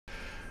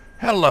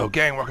Hello,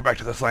 gang. Welcome back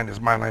to This Land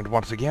Is My Land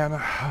once again.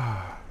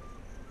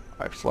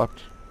 I've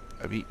slept.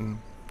 I've eaten.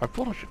 I've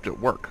full shift at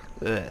work.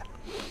 Ugh.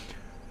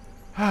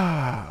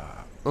 A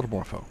little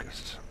more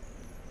focused.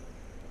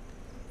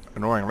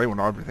 Annoyingly, when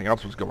everything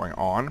else was going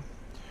on,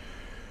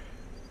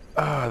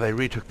 they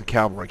retook the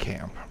cavalry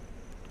camp.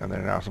 And there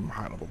are now some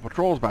high-level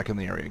patrols back in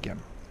the area again.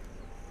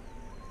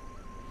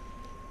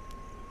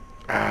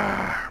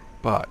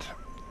 But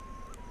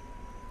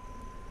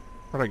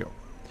where'd I go?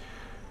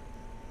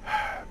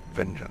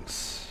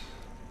 Vengeance.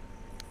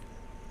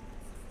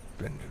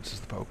 Vengeance is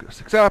the focus.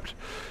 Except,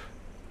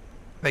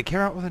 they came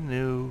out with a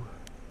new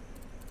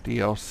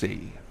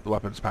DLC, the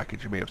weapons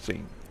package you may have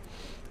seen.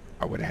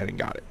 I went ahead and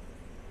got it.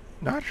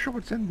 Not sure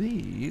what's in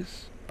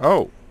these.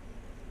 Oh.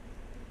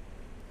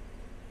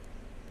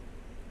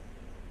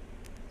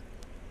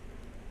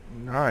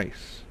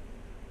 Nice.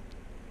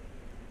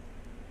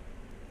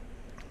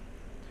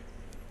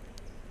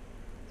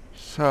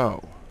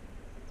 So,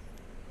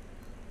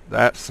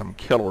 that's some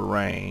killer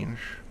range.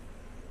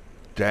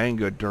 Dang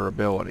good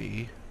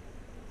durability.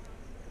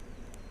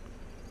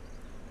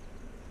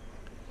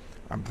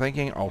 I'm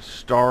thinking I'll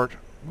start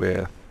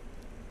with...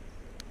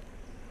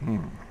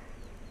 Dang.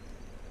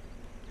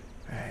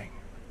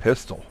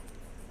 Pistol.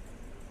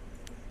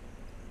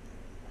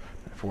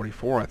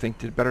 44 I think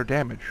did better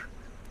damage.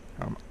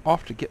 I'm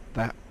off to get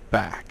that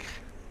back.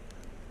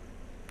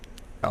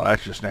 Oh,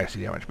 that's just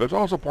nasty damage, but it's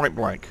also point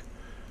blank.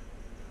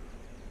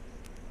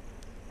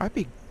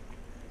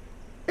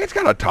 It's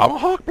got a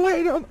tomahawk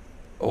blade on...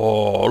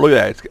 Oh, look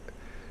at that.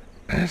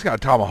 It's got a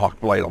tomahawk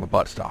blade on the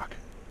buttstock.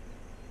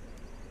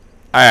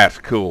 That's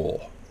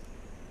cool.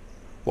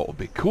 What would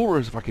be cooler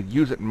is if I could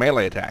use it in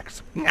melee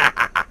attacks.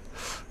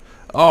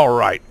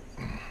 Alright.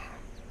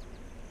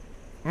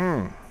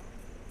 It's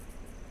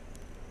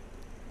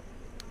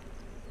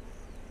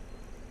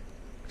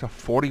a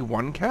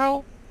 41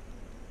 cal?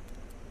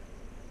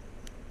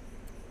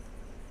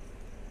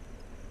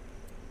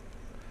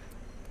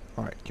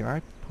 Alright, can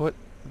I put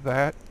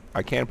that?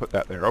 I can put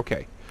that there.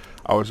 Okay.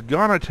 I was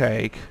gonna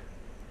take...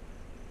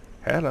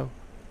 Hello.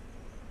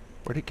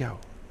 Where'd it go?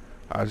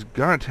 I was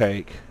gonna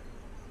take...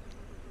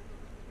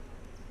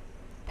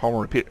 Palmer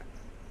repeat...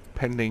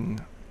 Pending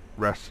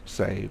rest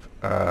save.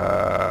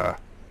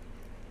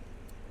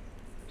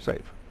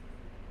 Save.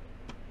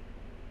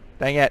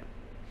 Dang it.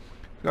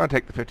 I'm gonna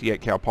take the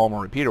 58 cal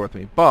Palmer repeater with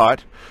me,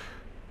 but...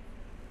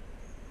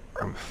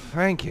 I'm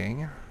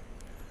thinking...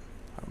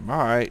 I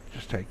might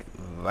just take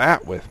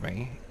that with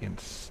me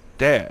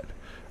instead.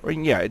 I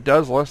mean, yeah, it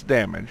does less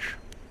damage.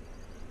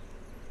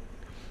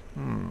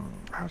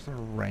 How's the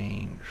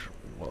range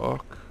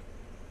look?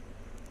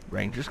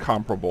 Range is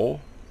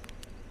comparable.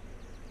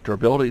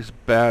 Durability's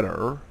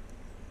better.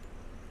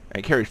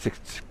 And it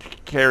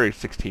carries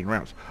 16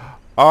 rounds.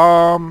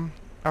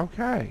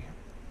 Okay.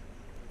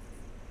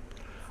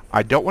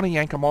 I don't want to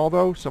yank them all,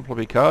 though, simply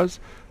because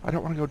I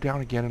don't want to go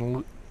down again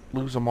and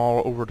lose them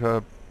all over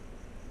to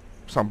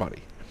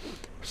somebody.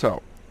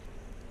 So,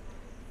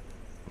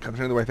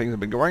 considering the way things have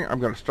been going, I'm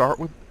going to start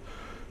with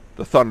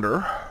the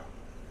Thunder.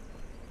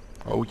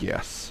 Oh,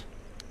 yes.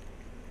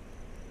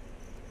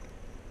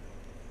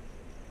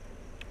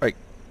 Like,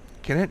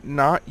 can it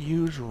not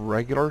use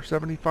regular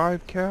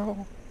 75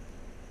 cal?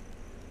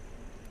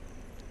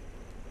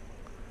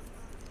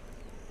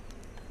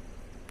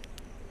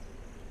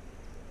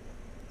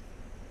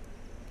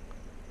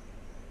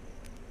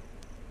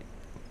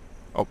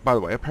 Oh, by the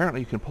way, apparently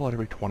you can pull it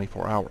every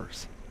 24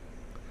 hours.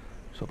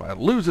 So if I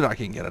lose it, I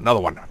can get another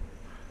one.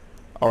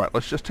 Alright,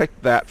 let's just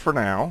take that for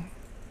now.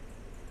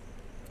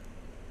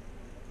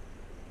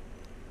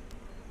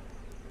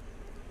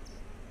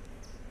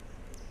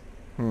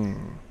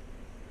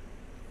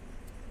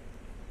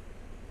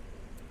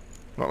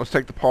 Well, let's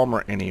take the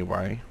Palmer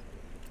anyway.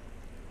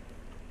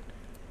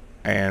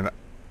 And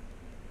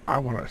I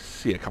want to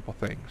see a couple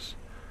things.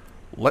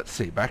 Let's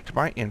see, back to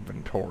my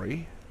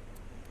inventory.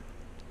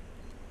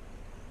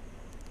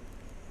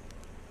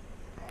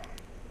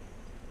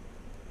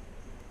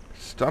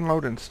 Stun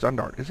load and stun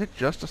dart. Is it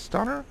just a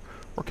stunner?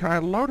 Or can I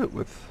load it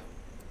with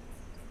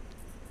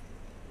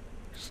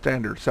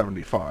standard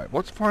 75?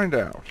 Let's find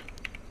out.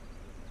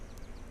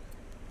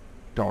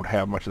 Don't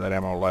have much of that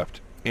ammo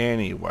left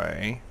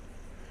anyway.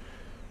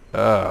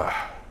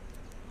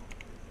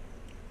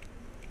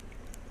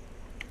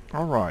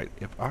 Alright,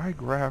 if I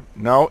grab...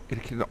 No,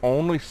 it can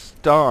only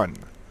stun.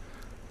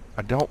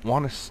 I don't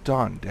want to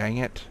stun, dang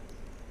it.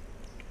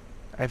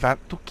 I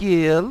want to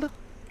kill.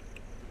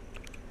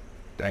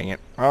 Dang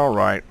it.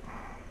 Alright.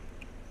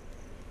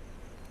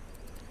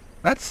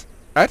 That's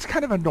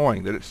kind of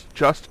annoying that it's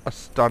just a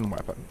stun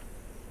weapon.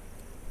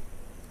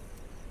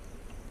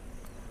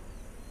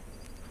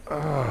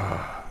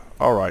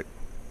 Alright.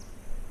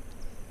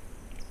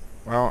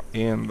 Well,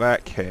 in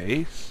that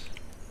case...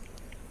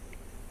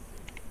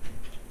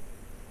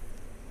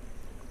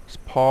 Let's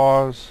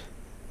pause.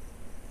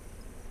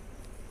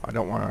 I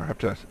don't want to have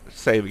to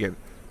save again.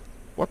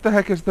 What the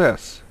heck is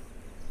this?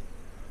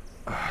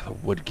 The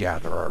wood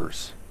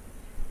gatherers.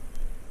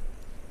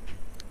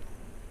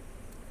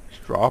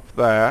 Let's drop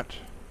that.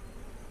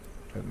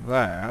 and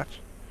that.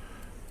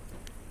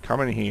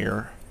 Come in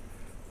here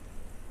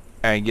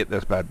and get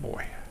this bad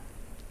boy.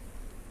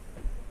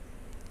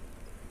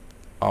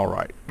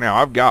 Alright, now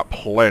I've got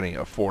plenty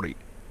of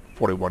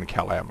 41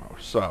 cal ammo,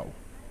 so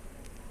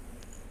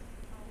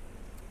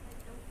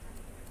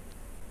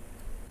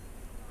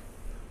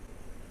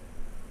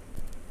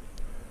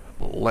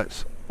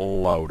let's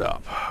load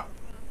up.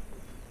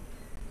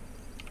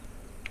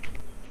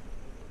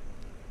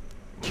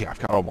 Yeah, I've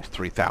got almost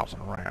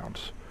 3,000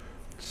 rounds.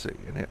 Let's see,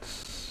 and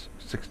it's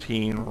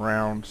 16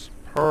 rounds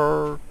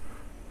per,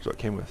 so it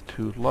came with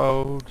 2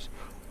 loads.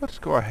 Let's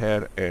go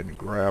ahead and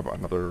grab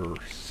another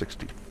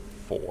 64.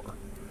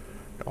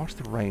 Now, what's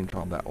the range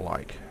on that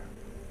like?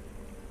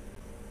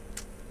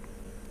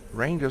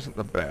 Range isn't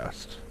the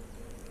best.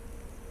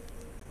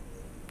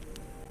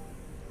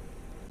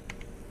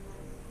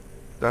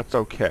 That's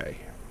okay.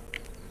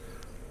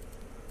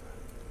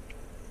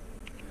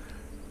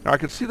 Now I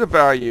can see the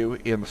value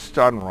in the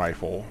stun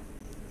rifle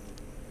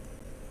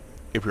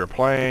if you're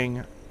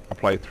playing a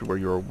playthrough where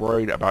you're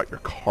worried about your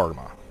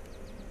karma.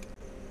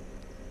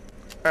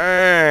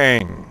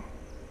 Dang!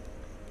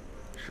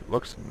 She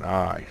looks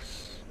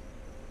nice.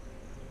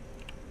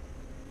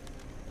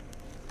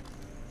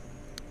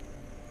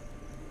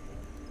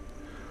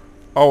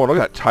 Oh, look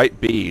at that tight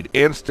bead.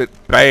 Instant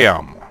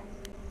bam!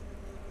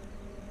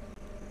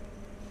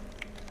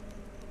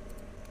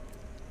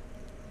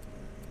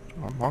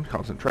 I'm on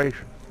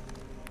concentration.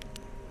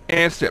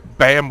 Instant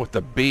bam with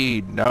the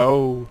bead.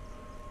 No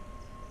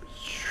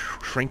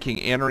shrinking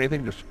in or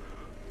anything. Just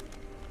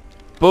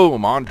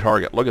boom on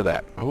target. Look at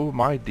that. Oh,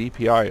 my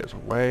DPI is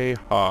way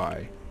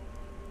high.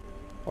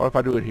 What if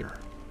I do it here?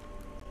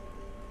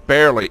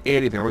 Barely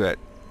anything. Look at that.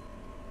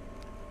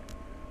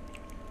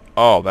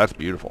 Oh, that's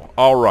beautiful.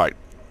 Alright.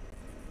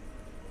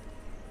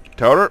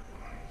 Toter.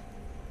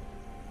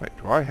 Wait,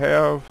 do I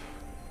have...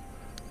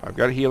 I've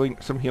got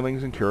some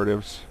healings and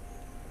curatives.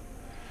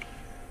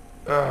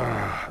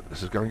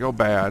 This is going to go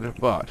bad,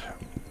 but...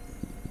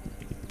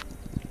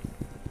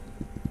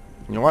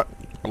 You know what?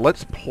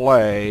 Let's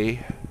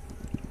play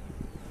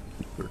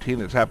the routine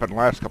that's happened the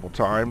last couple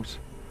times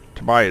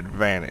to my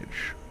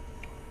advantage.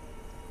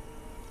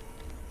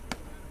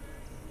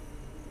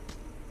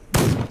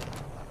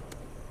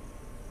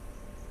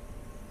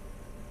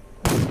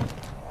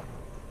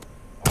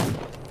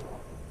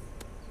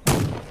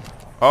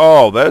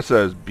 Oh, this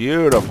is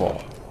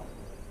beautiful.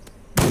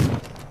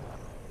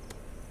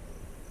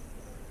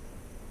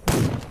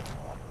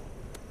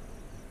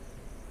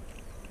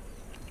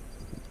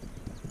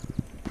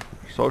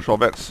 Social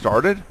event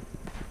started?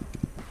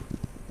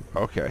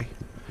 Okay.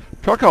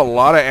 Took a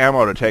lot of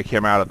ammo to take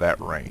him out of that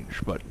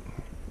range, but...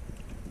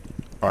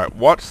 Alright,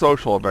 what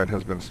social event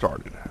has been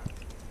started?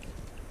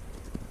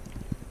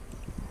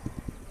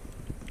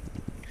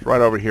 It's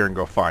right over here and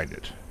go find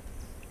it.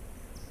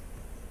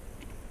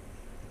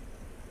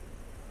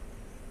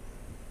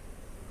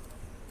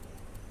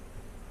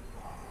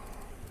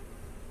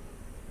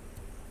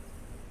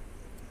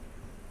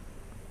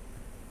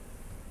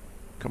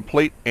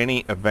 Complete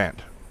any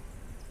event.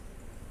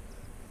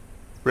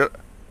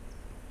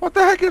 What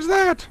the heck is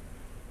that?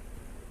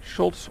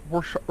 Schultz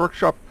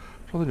workshop.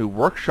 For the new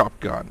workshop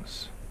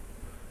guns.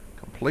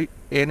 Complete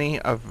any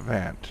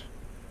event.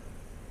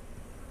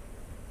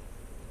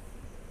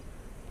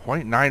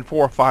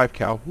 .945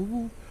 cal.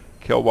 Ooh.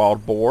 Kill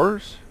wild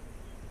boars.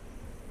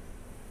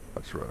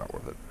 That's really not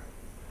worth it.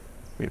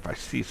 I mean, if I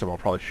see some, I'll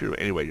probably shoot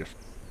it anyway, just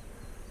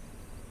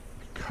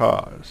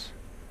because.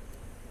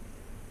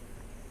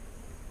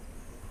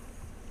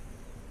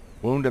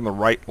 Wound in the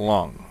right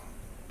lung.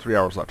 3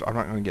 hours left. I'm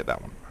not going to get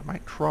that one. I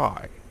might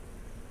try.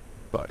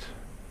 But.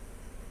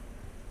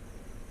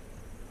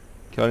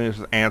 Killing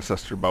his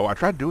ancestor bow. I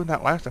tried doing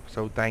that last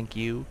episode. Thank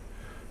you.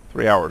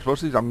 3 hours.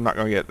 Most of these I'm not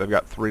going to get. They've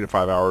got 3 to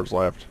 5 hours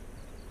left.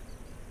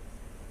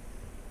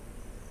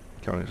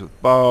 Killing his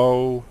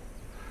bow.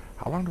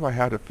 How long do I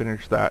have to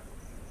finish that?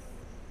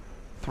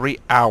 3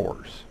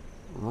 hours.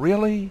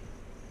 Really?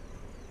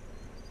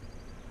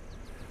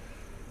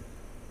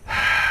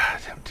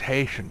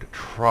 Temptation to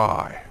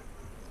try.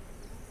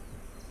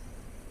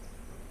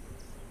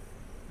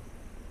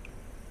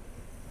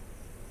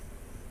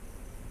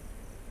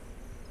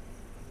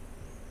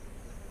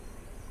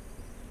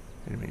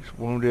 Enemies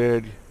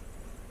wounded.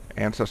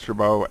 Ancestor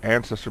bow.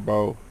 Ancestor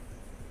bow.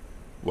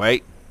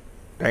 Wait.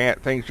 Dang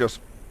it. Things just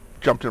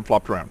jumped and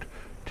flopped around.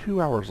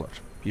 2 hours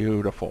left.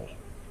 Beautiful.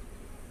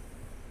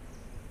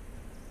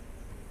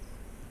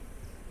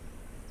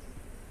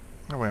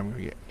 No way I'm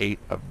going to get 8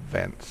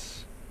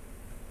 events.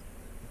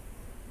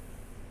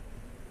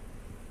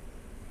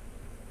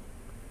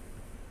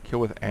 Kill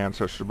with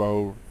ancestor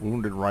bow.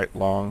 Wounded right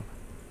lung.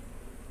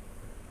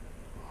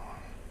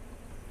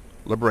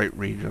 Liberate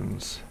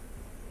regions.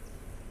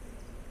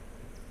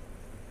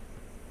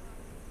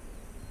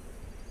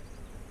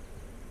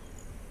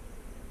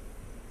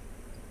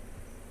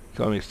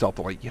 Killing me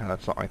stealthily. Yeah,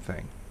 that's not my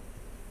thing.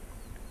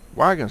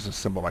 Wagon's a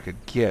symbol I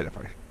could get if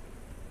I...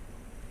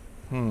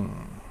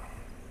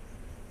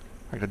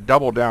 I could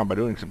double down by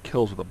doing some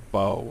kills with a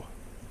bow.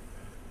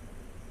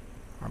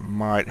 I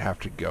might have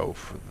to go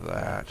for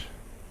that.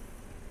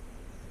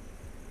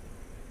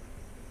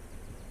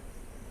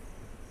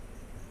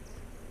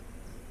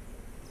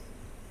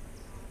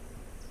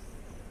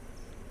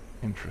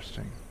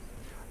 Interesting.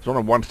 There's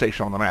only one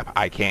station on the map.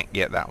 I can't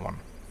get that one.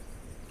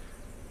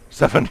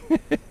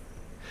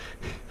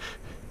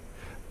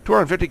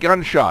 250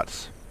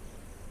 gunshots.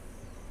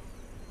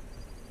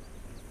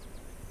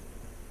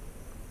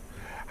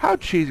 How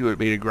cheesy would it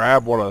be to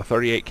grab one of the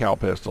 38 cal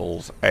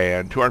pistols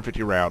and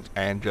 250 rounds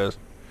and just,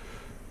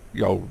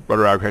 you know, run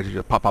around crazy,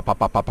 just pop, pop, pop,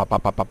 pop, pop, pop,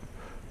 pop, pop, pop,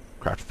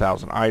 craft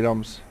 1,000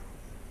 items.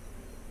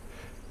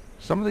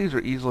 Some of these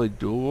are easily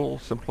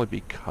doable simply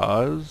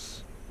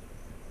because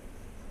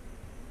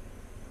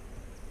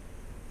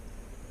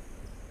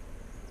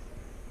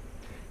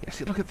yeah,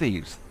 see, look at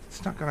these.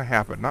 It's not going to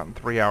happen. Not in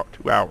 2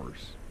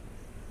 hours.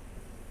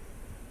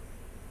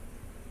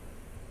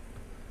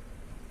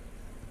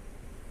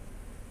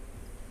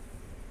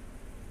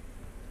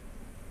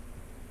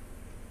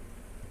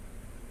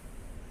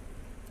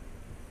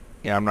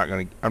 Yeah, I'm not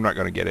gonna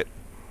get it.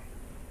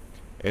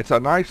 It's a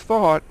nice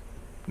thought.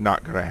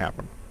 Not gonna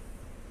happen.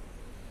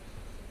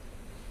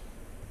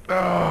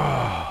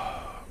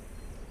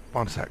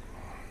 One sec.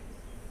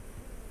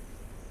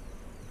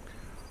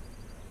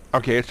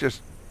 Okay, it's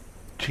just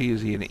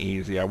cheesy and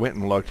easy. I went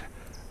and looked,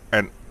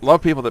 and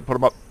love people that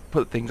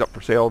put things up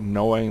for sale,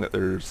 knowing that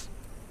there's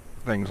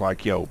things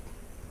like, you know,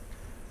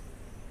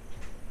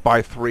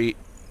 buy 3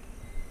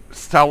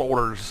 sell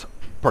orders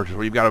purchase,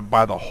 where you've got to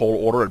buy the whole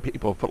order, and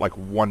people put like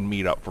 1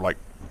 meat up for like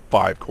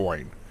 5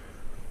 coin.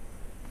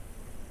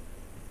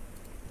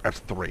 That's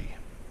 3.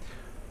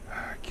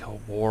 Kill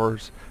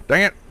wars.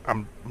 Dang it!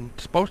 I'm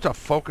supposed to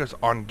focus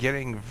on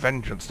getting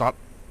vengeance, not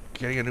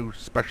getting a new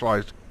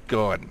specialized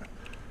gun.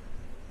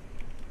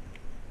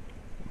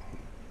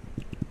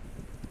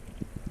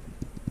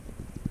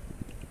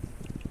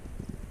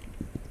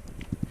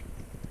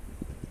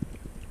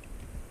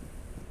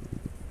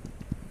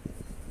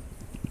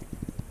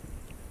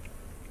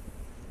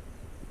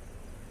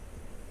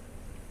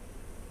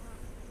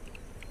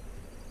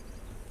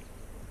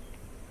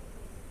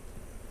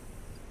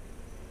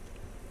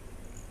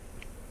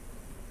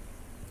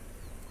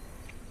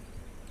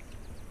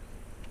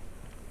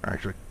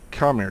 Actually,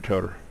 come here,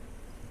 Toter.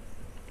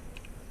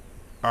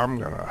 I'm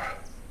gonna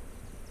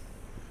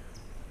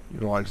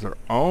utilize their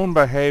own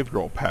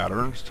behavioral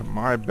patterns to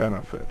my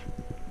benefit.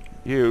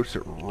 You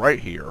sit right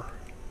here,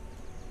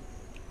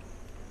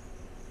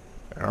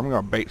 and I'm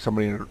gonna bait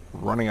somebody into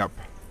running up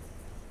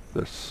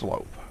this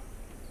slope,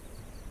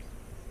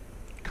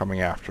 coming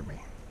after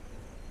me.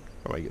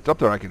 When he gets up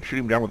there, I can shoot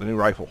him down with a new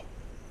rifle.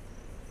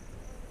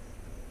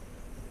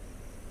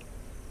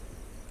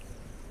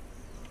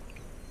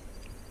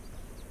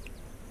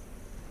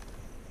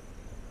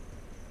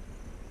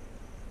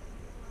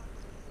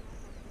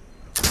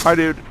 Hi,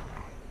 dude.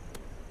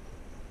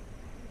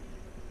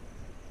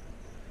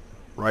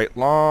 Right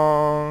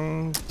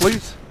long,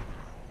 please.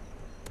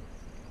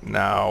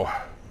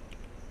 Now.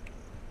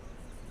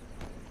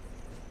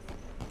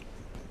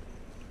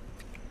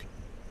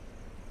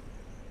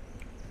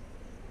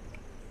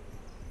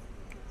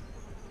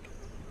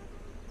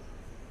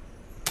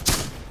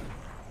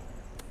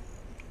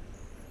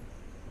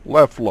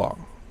 Left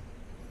long.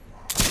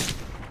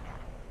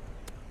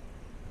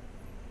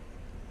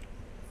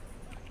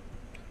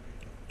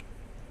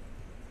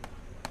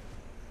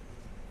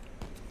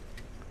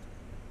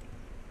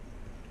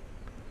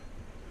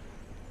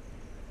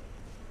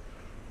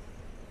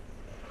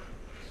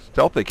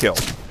 Stealthy kill.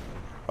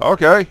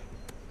 Okay.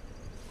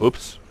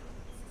 Oops.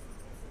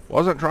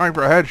 Wasn't trying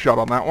for a headshot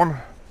on that one.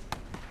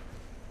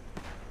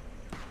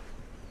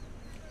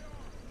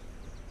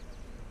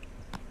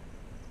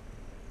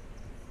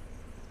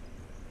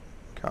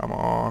 Come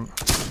on.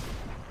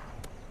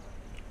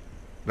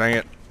 Dang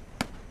it.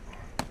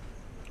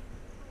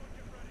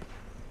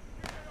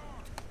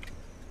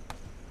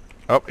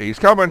 Oh, he's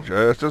coming,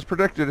 just as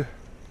predicted.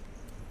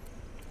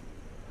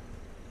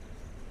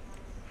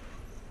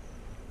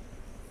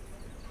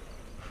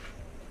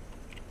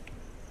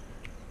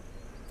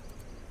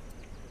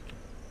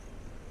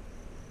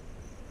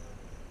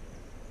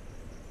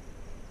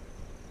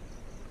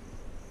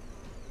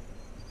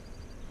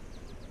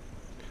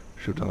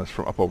 Should have done this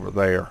from up over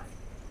there.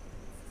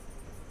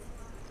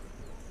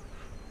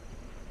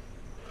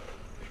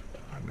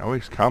 I know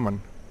he's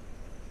coming.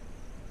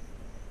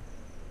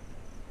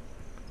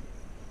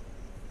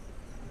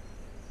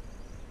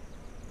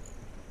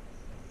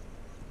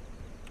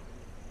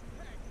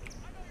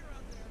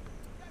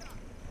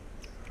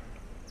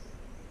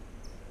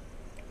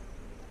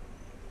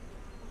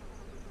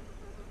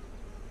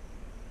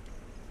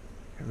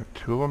 Got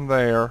 2 of them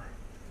there.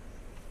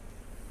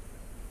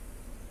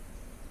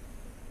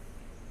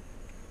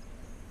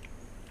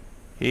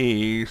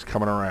 He's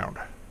coming around.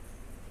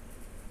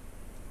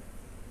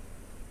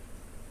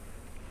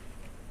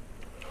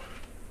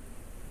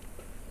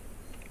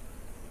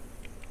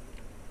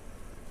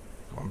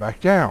 Going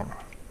back down.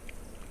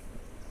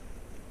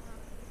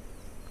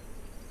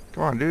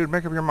 Come on, dude,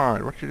 make up your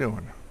mind. What you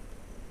doing?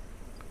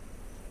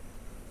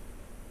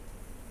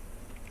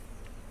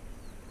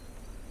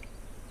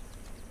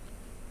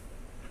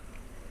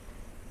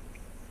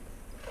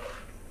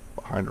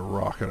 behind a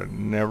rock, and I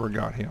never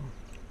got him.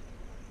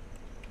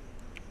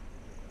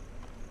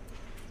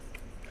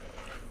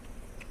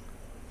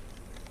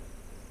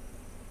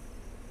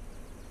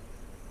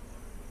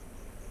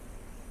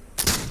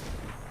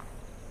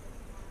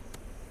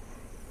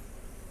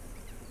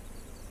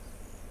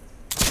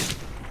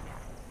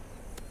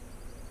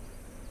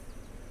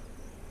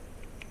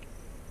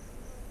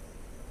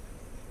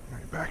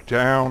 Back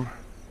down.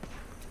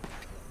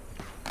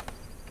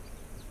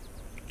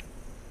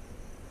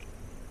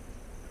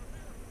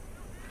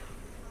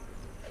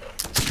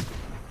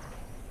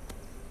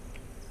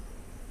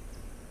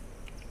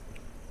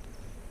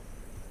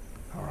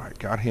 All right,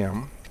 got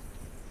him.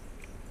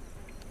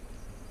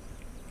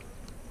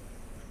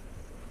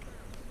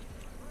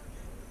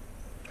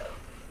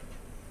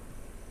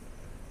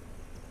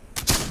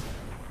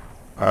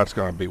 That's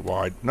gonna be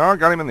wide. No, I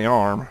got him in the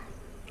arm.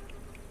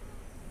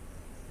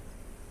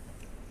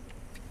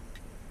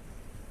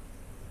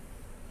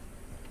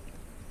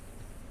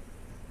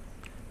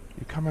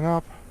 Coming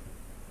up.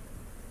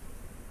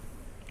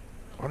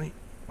 One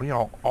of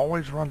y'all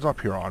always runs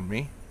up here on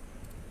me.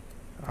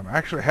 I'm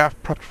actually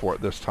half prepped for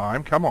it this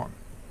time. Come on.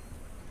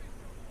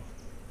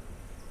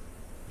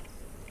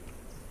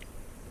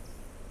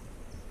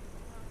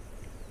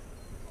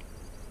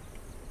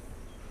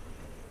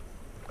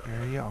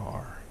 There you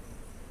are.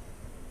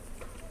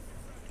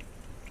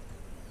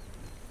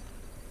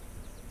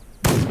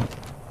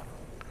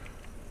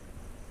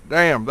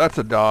 Damn, that's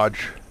a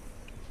dodge.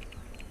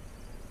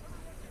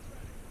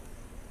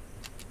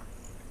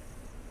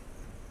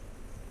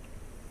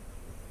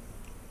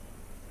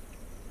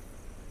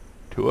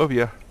 Two of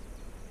you.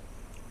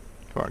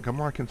 Come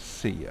where I can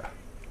see you.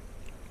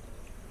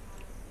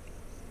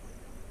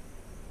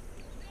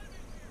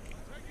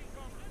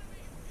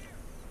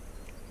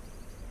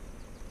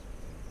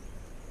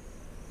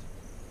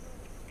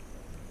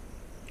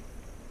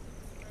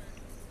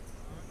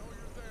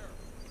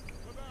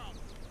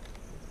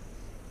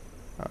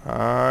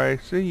 I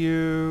see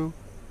you.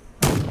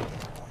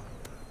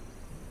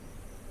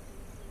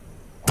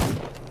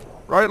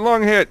 Right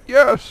lung hit.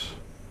 Yes.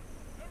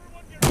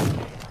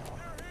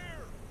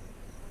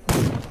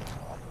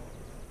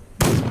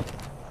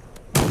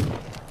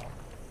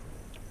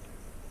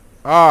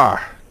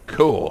 Ah,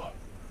 cool.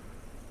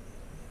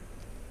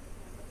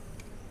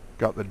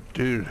 Got the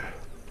dude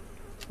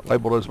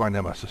labeled as my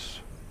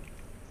nemesis.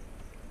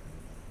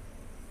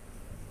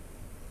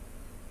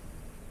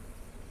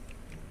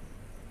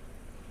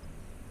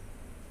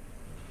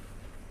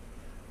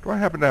 Do I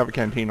happen to have a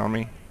canteen on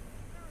me?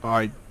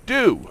 I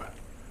do.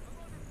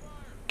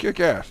 Kick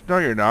ass. No,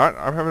 you're not.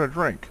 I'm having a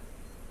drink.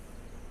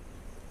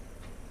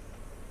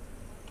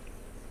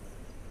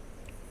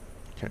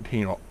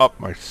 Canteen will up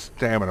my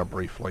stamina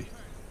briefly.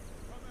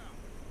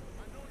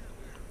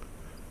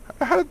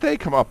 How did they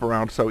come up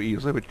around so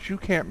easily, but you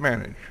can't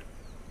manage?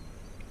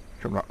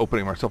 I'm not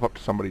opening myself up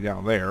to somebody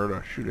down there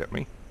to shoot at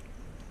me.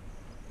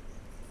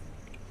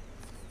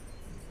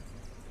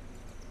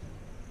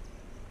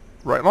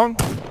 Right lung.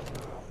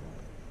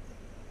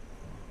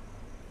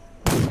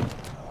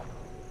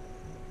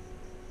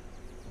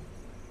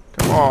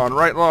 Come on,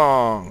 right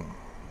lung.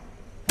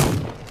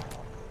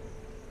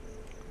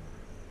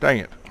 Dang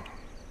it.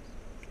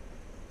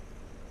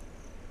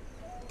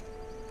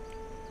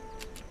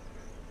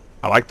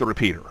 I like the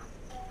repeater.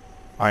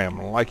 I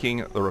am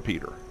liking the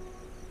repeater.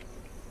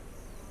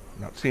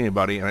 I'm not seeing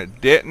anybody, and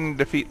it didn't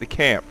defeat the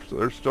camp, so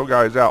there's still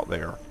guys out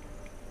there.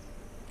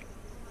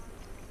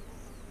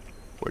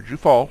 Where'd you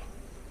fall?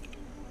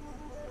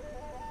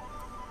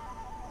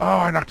 Oh,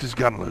 I knocked his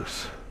gun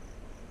loose.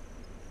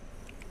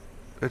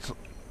 It's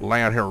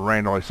laying out here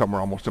randomly somewhere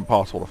almost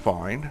impossible to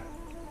find.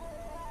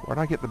 Where'd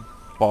I get the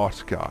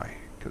boss guy?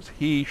 Because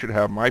he should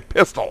have my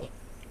pistol.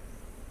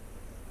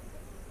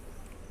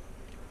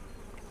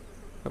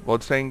 That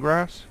bloodstained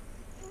grass?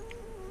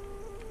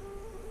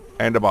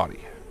 And a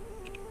body.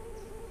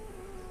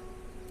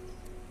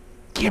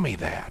 Gimme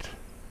that.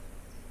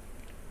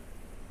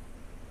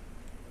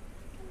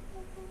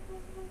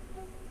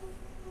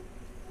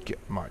 Get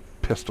my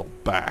pistol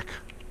back.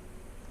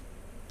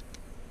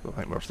 I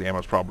think most of the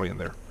ammo's probably in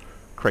their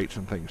crates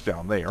and things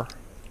down there.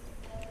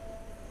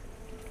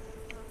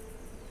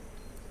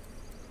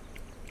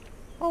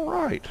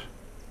 Alright.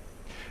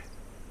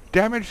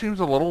 Damage seems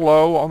a little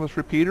low on this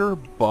repeater,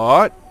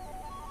 but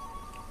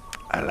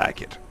I like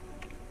it.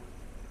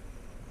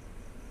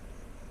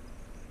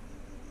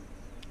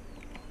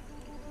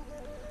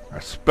 I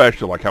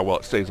especially like how well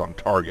it stays on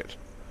target.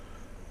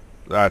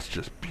 That's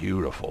just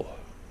beautiful.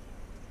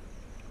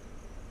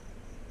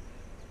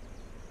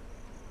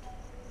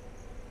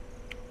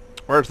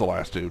 Where's the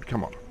last dude?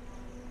 Come on.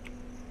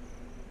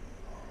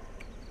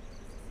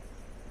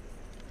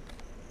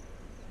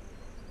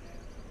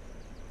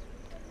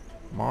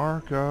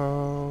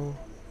 Marco.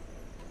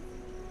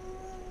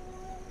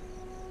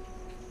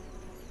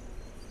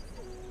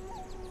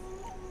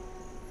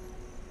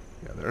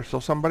 Yeah, there's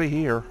still somebody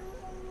here.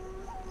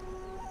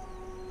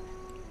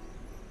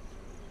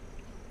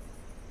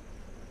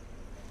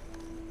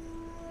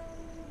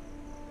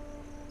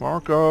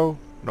 Marco.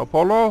 No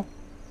polo?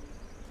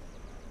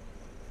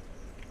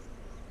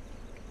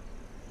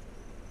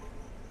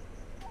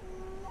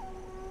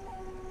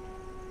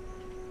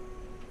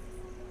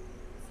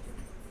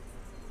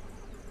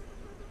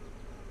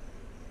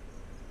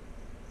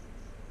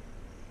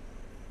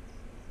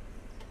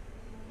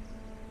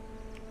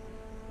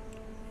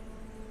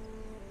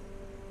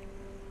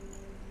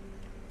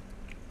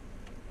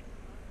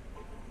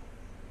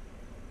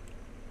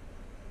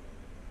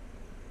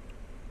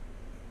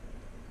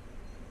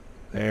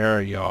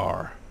 There you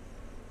are.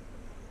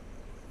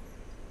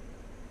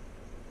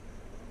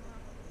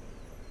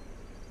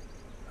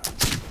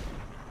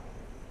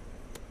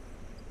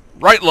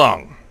 Right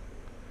lung.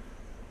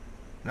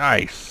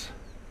 Nice.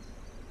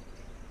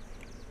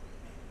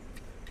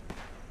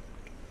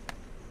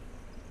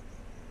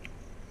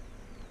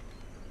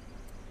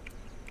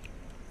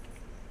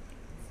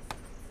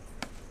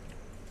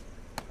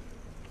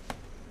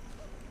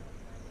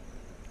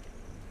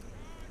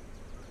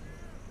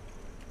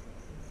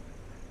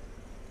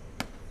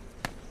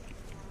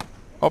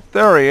 Oh,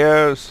 there he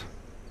is.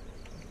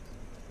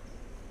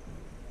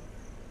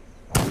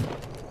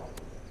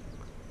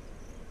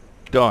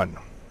 Done.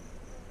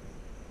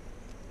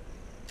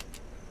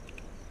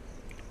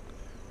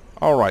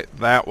 Alright,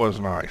 that was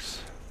nice.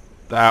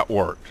 That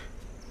worked.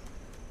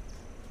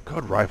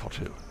 Good rifle,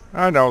 too.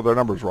 I know, their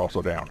numbers were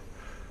also down.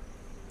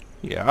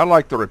 Yeah, I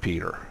like the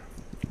repeater.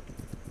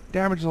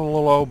 Damage is a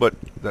little low, but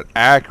that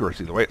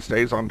accuracy, the way it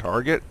stays on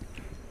target,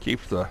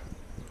 keeps the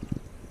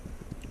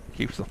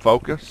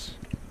focus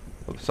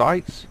of the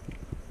sights.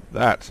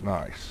 That's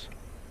nice.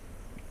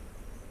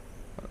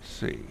 Let's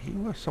see. He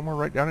was somewhere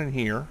right down in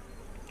here.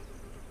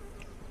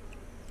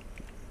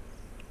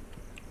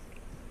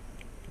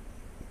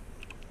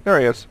 There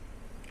he is.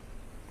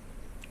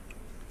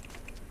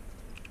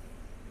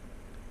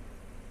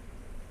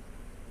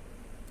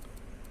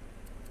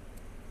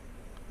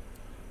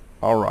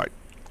 Alright.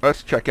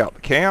 Let's check out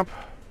the camp.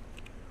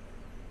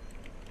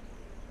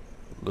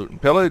 Loot and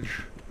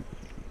pillage.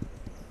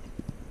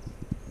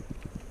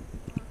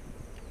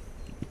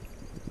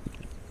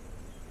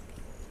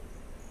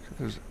 See if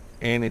there's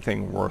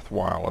anything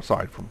worthwhile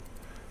aside from...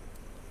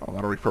 Oh,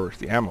 that'll refurbish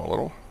the ammo a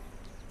little.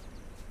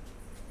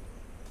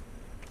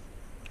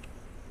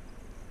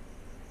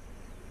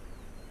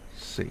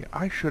 Let's see,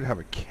 I should have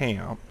a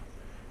camp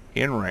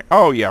in range.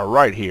 Oh yeah,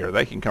 right here.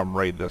 They can come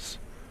raid this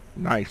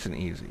nice and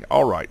easy.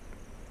 Alright.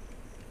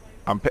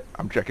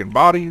 I'm checking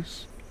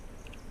bodies.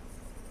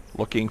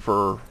 Looking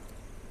for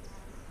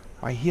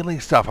my healing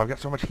stuff. I've got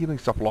so much healing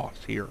stuff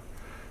lost here.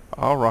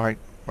 Alright,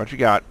 what you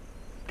got?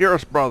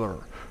 Dearest brother,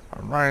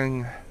 I'm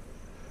riding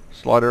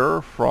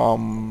Slaughter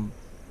from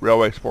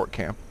Railway Support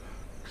Camp.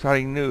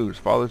 Exciting news.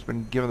 Father's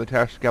been given the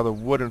task to gather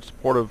wood in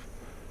support of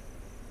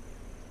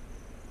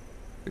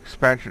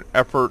expansion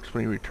efforts.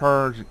 When he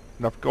returns,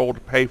 enough gold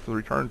to pay for the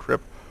return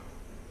trip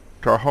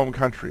to our home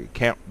country.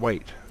 Can't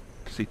wait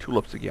to see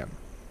tulips again.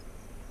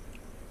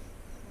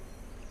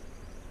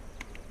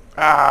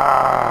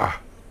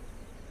 Ah!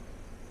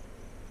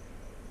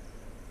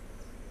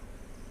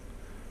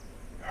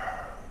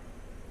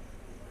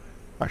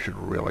 I should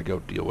really go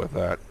deal with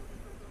that.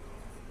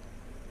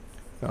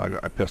 Now I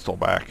got my pistol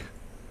back.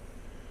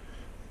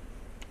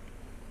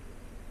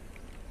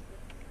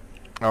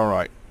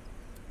 Alright.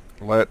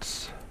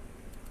 Let's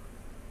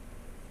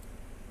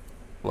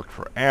look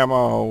for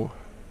ammo.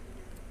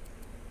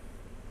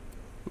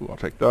 Ooh, I'll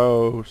take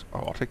those. Oh,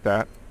 I'll take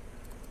that.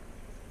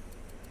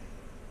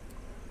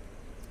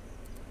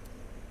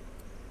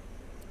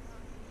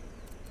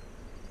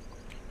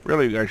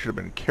 Really, I should have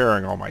been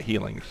carrying all my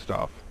healing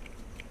stuff.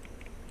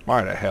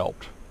 Might have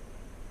helped.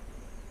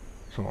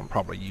 Someone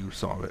probably used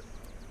some of it.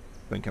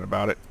 Thinking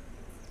about it.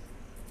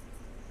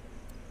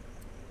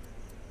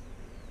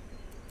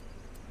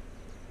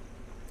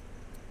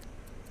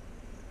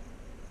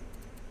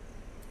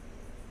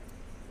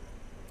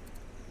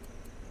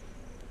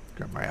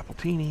 Got my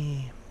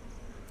Appletini.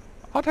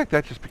 I'll take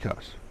that just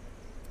because.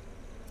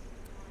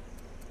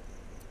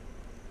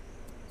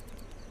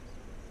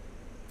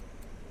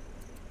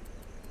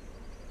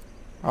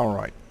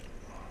 Alright.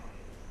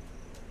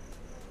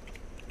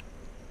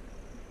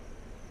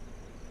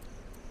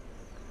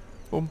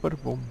 Boom,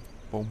 bada boom,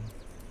 boom.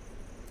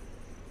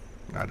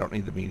 I don't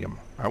need the medium.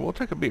 I will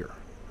take a beer.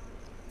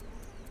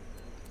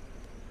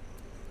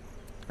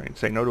 I didn't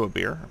say no to a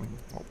beer. I mean,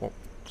 well,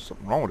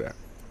 something wrong with that.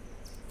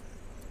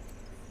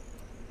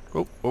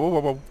 Oh, whoa, whoa,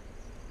 whoa.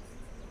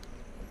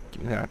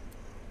 Give me that.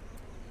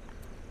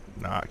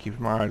 Nah, keep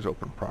my eyes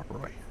open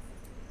properly.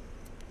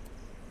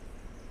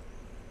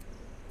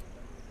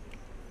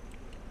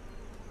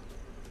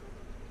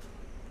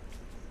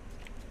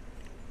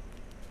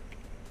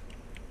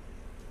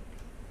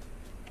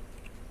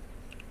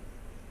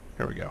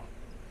 Here we go.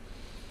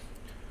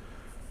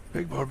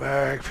 Big board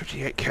bag,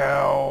 58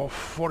 cal,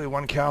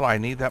 41 cal. I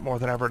need that more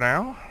than ever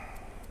now.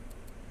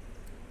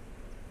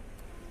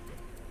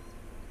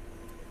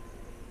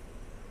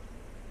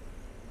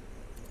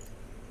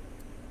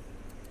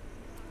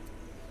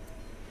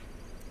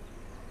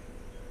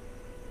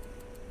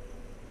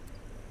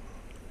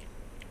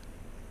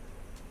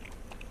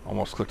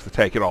 Almost clicked the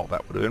take it all.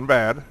 That would have been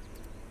bad.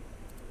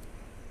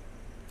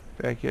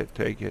 Take it,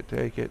 take it,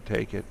 take it,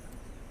 take it.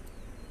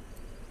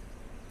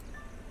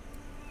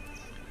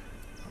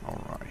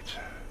 All right.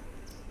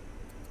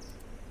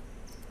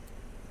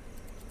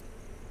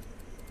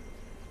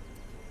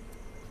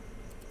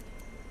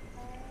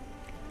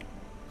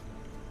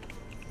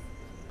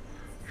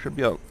 Should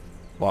be a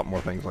lot more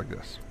things like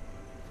this.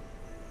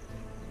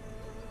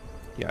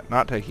 Yeah,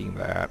 not taking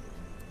that.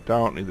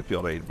 Don't need the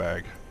field aid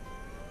bag.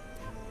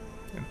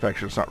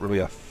 Infection's not really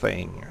a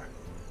thing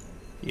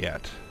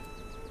yet.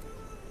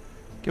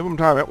 Give them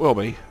time, it will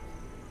be.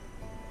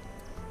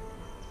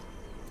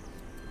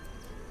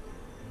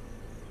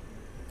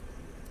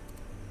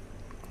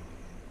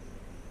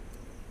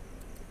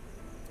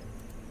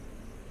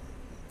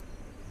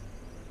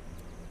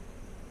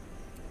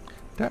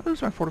 Did I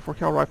lose my 44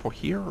 cal rifle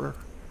here? Or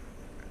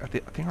I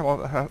think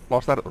I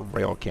lost that at the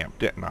rail camp,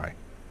 didn't I?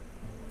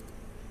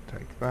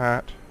 Take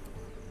that.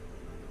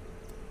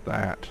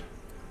 That.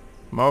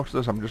 Most of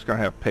this I'm just going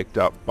to have picked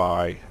up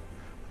by...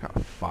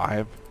 Got 5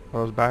 of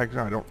those bags.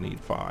 I don't need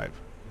 5.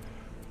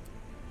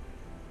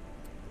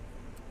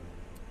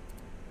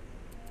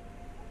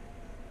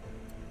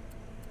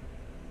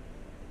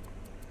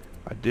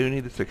 I do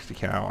need the 60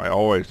 cal. I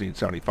always need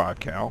 75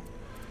 cal.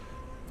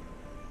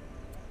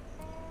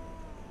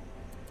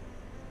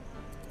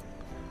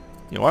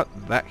 You know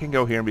what? That can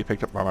go here and be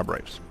picked up by my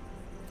Braves.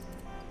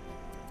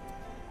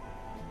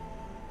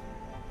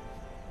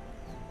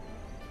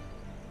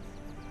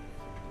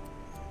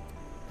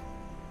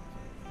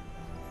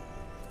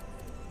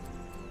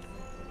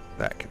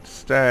 That can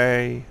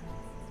stay.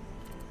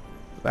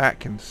 That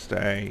can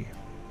stay.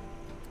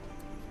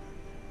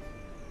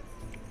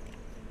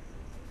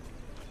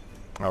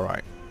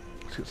 Alright.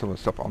 Let's get some of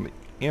the stuff on the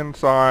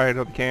inside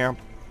of the camp.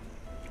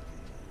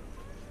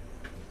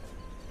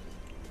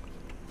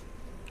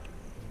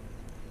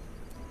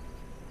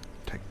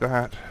 Take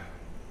that.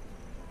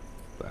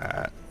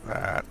 That.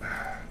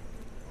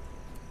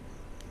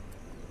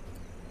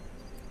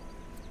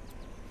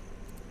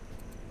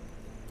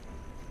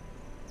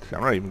 See,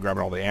 I'm not even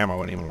grabbing all the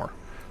ammo anymore.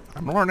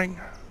 I'm learning.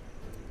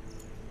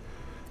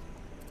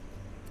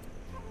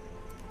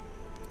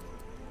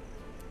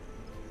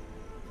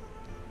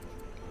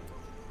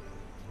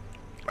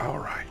 All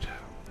right.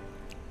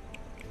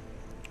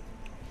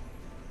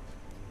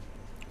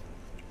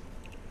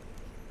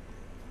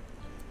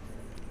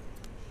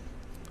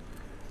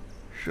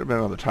 Should have been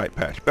on the tight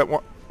patch. Bet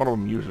one of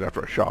them used it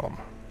after I shot them.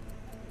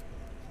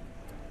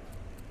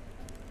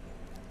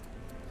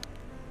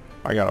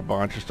 I got a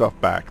bunch of stuff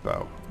back,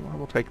 though. Well,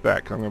 we'll take that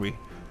because I'm going to be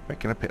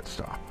making a pit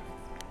stop.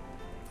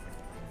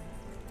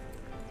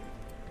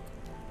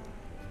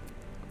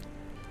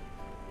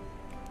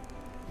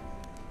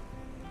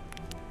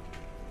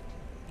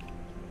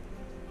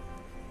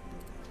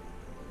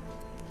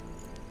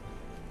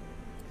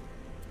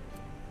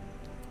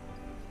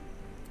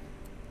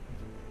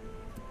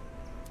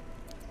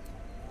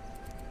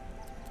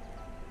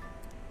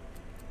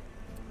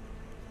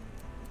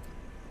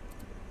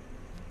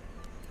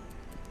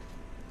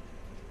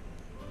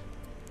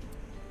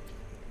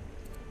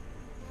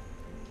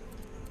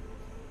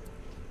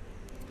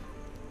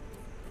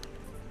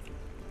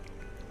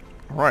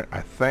 Alright,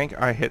 I think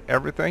I hit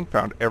everything,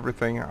 found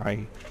everything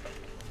I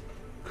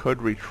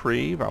could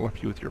retrieve. I'll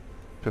help you with your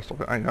pistol.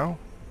 I know.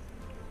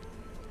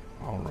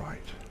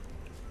 Alright.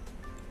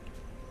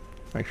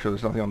 Make sure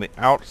there's nothing on the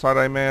outside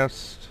I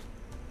missed.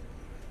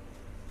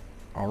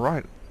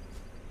 Alright.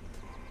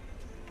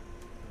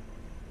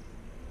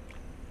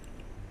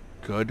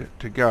 Good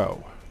to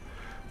go.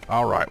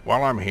 Alright,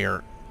 while I'm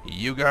here,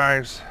 you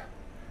guys,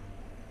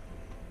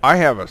 I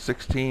have a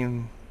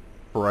 16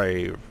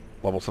 Brave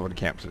level 7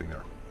 camp sitting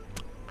there.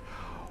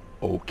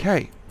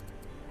 Okay.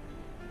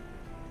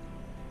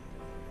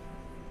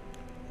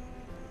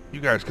 You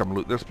guys come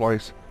loot this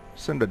place.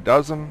 Send a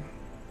dozen.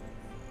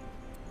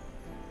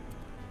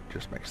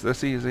 Just makes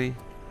this easy.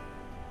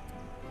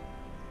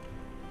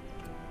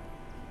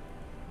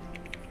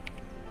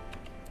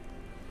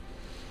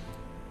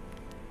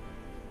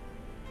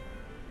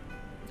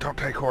 Don't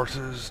take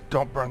horses.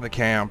 Don't burn the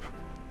camp.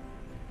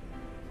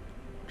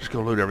 Just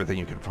go loot everything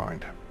you can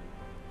find.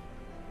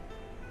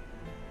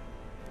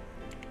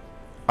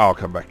 I'll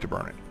come back to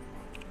burn it.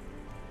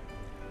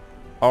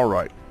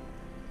 Alright.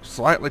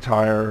 Slightly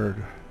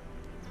tired.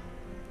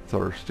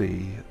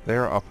 Thirsty.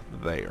 They're up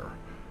there.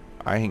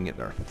 I can get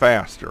there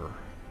faster.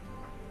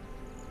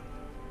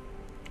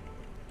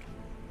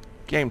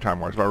 Game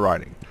time wise by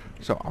riding.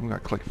 So I'm going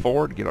to click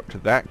forward to get up to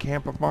that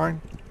camp of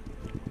mine.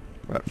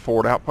 That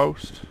forward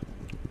outpost.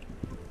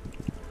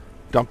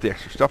 Dump the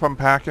extra stuff I'm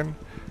packing.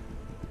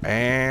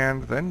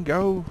 And then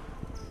go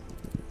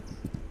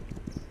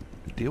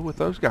deal with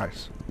those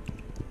guys.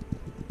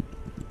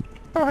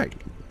 Alright.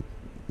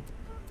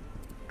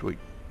 Do we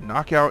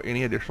knock out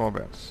any additional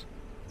events?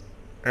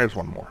 There's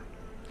one more.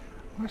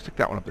 I'm going to stick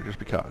that one up there just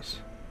because.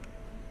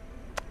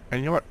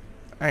 And you know what?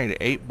 I need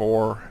 8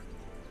 boar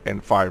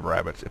and 5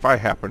 rabbits. If I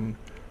happen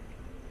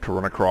to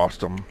run across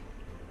them,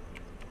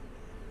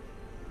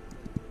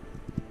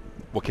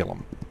 We'll kill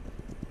him.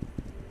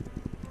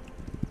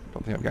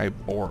 Don't think I've got any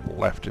boar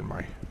left in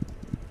my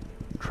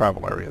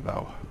travel area,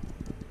 though.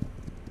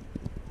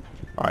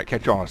 Alright,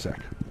 catch you all in a sec.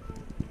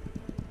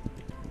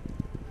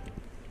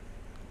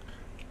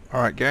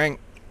 Alright, gang.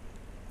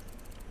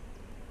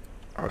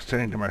 I was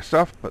tending to my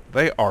stuff, but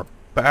they are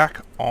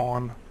back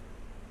on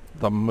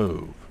the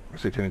move. I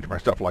say tending to my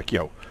stuff like,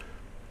 yo,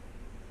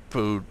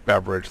 food,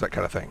 beverage, that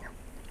kind of thing.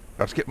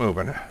 Let's get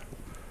moving.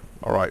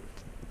 Alright,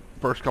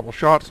 first couple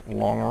shots,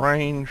 long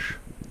range.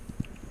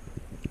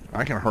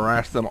 I can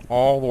harass them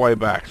all the way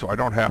back, so I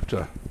don't have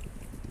to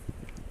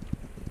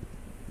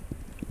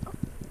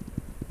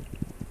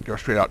go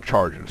straight out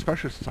charging,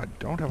 especially since I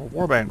don't have a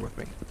warband with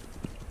me.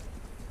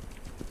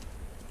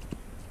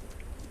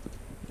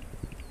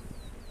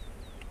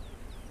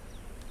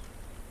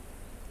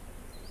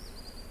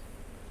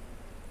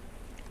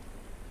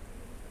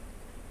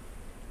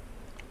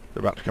 They're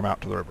about to come out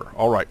to the river.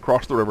 All right,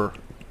 cross the river.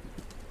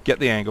 Get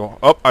the angle.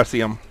 Oh, I see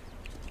them.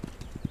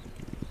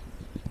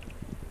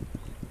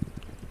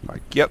 I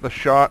get the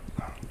shot.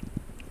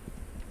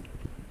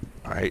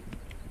 I hate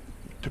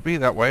to be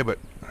that way, but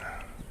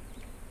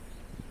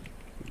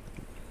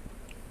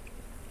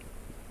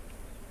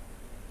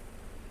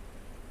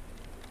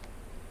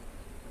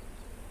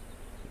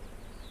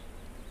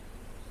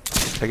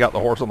take out the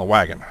horse on the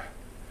wagon.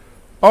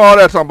 Oh,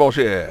 that's some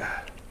bullshit.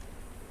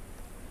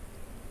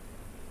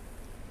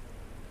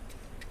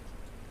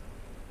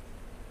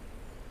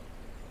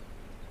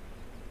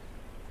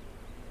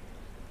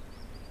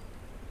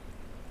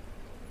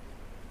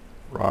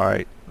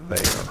 Right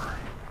there.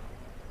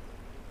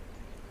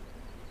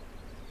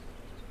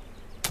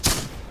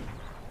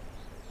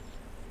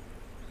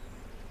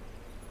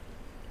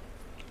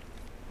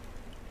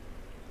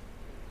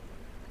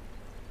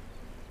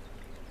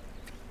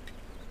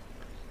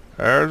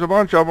 There's a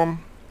bunch of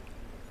them.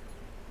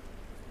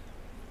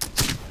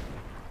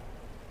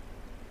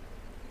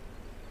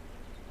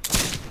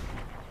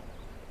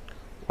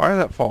 Why did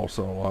that fall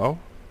so low?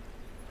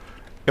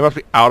 It must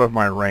be out of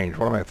my range.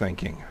 What am I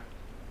thinking?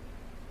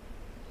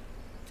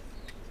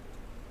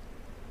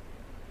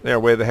 They're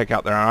way the heck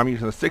out there. I'm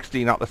using the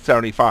 60, not the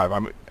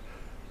 75.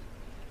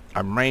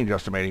 I'm range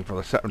estimating for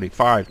the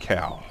 75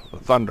 cal, the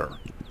Thunder.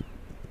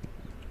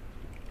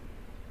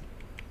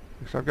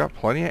 At least I've got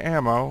plenty of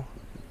ammo.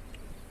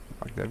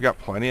 Like they've got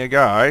plenty of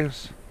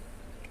guys.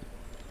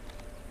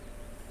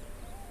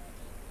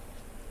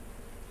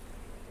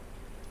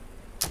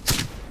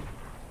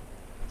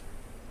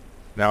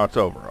 Now it's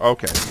over.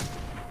 Okay.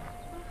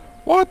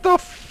 What the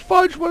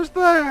fudge was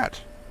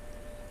that?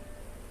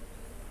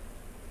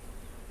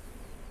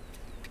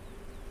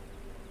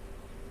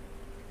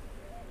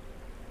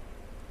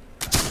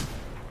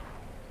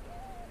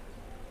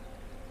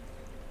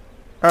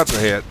 That's a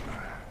hit.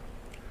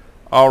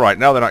 Alright,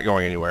 now they're not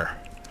going anywhere.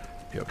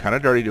 Feel kind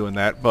of dirty doing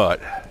that, but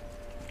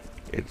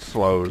it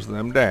slows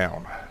them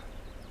down.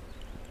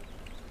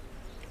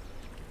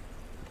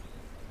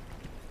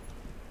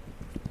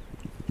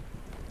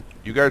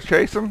 You guys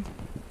chase them?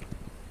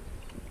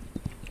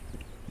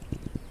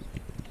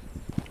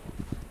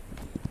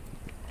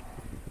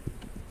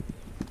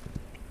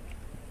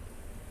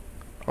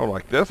 Oh,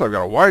 like this? I've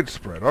got a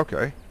widespread.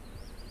 Okay.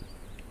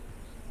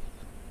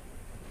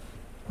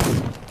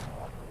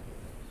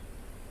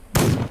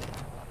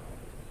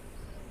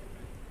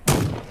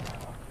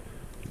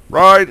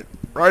 Ride!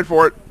 Ride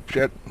for it!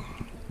 Shit.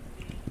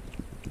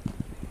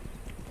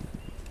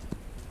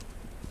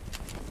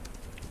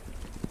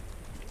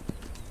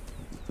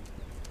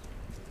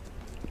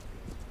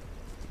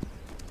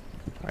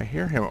 I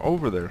hear him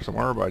over there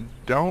somewhere, but I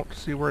don't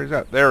see where he's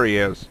at. There he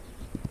is.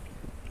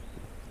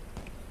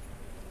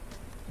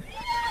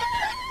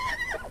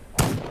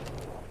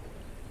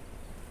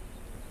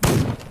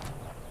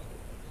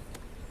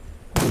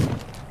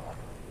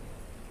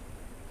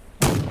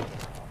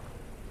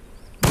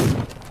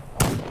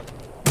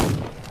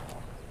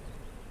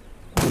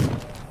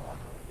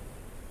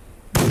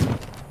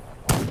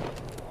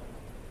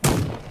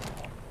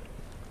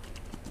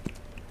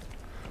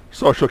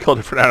 Social kill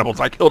different animals.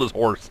 I killed his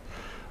horse.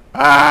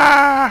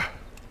 Ah!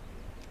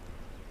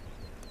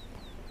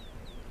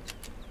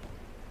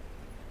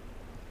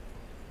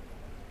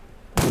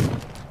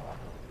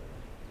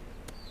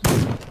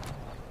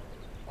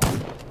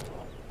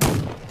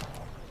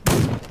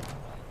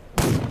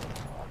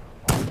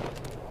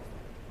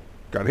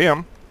 Got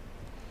him.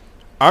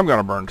 I'm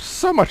gonna burn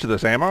so much of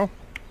this ammo.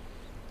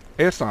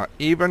 It's not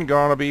even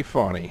gonna be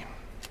funny.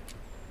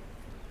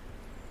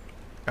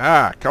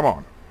 Ah, come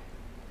on.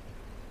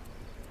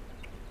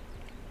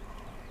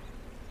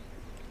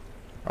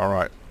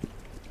 Alright.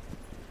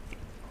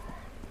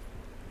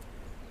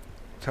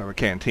 Let's have a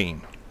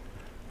canteen.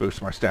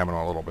 Boost my stamina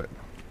a little bit.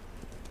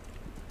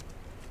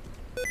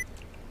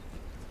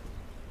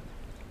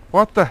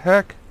 What the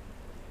heck?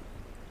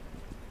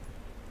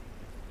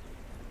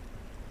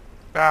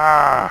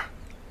 Ah!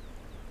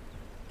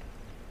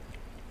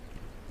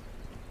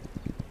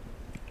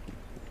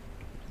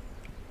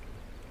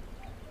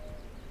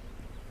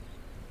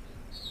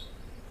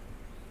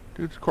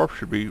 Dude's corpse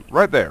should be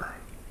right there.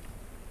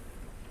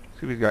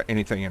 See if he's got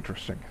anything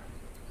interesting.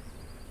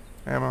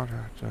 Ammo.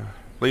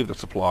 Leave the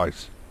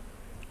supplies.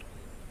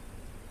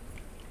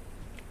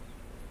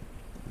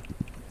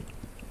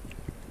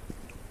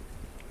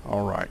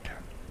 All right.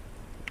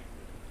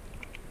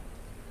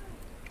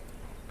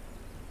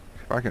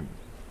 If I can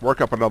work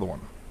up another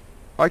one.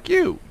 Like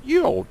you.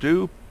 You'll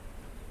do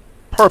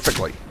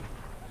perfectly.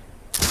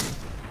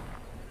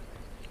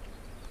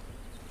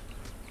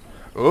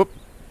 Oop.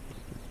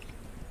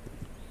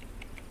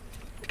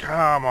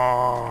 Come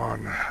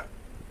on.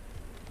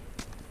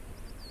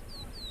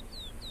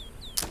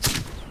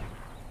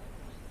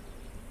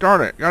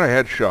 Darn it, got a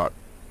headshot.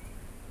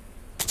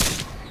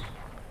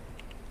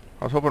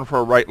 I was hoping for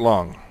a right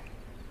lung.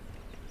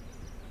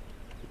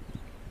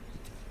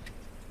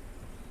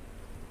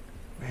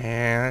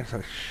 Man, that's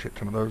a shit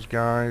ton of those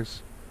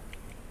guys.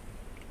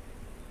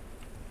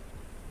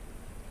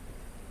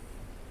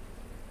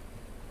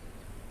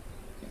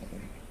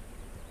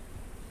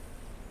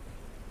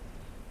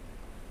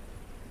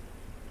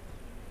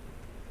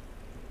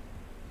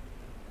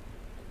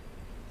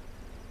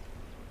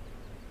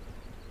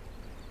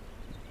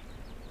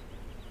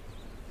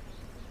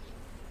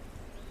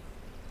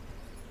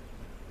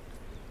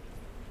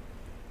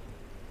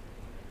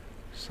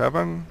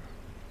 Seven.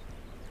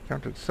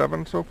 Counted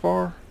 7 so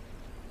far.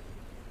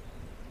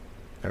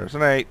 There's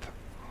an 8th.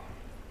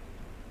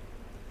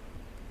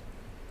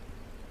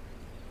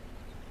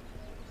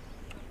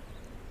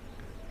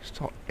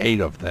 Still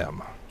 8 of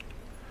them.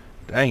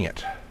 Dang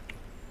it.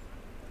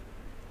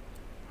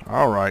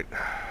 Alright.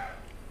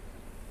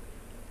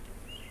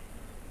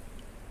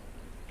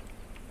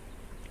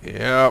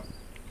 Yep.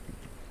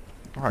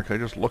 Alright, I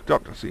just looked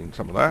up to see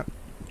some of that.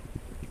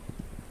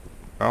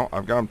 Well,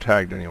 I've got them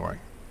tagged anyway.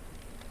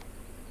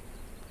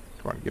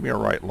 Come on, give me a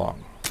right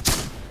lung.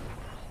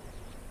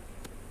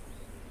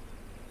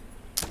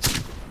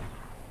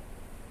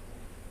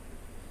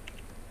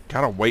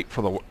 Gotta wait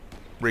for the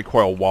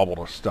recoil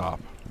wobble to stop.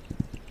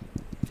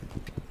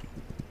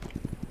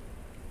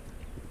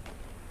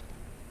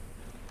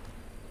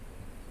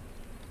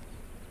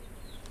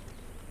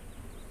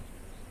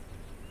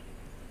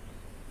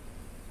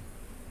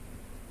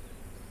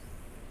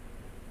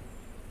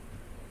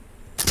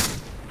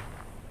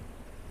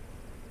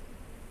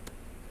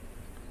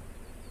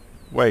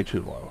 Way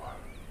too low.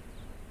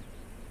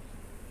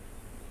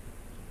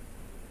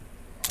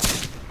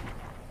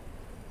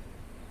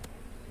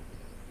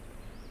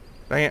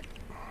 Dang it.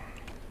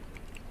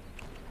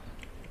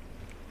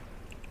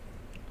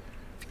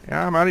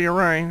 Yeah, I'm out of your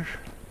range.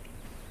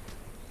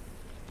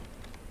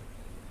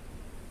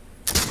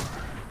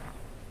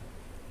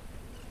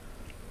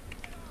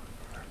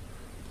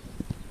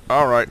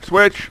 Alright,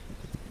 switch.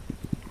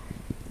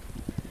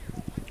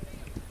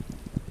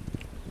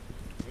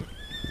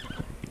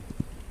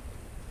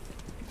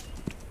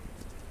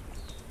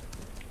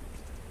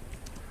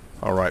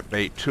 Alright,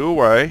 bait 2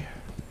 away.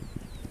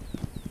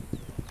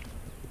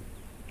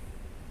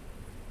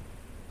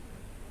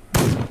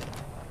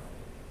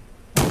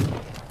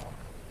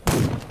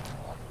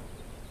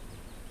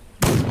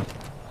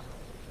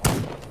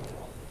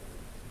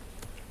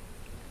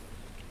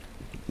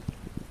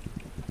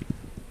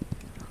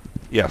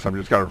 Yes, I'm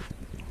just kind of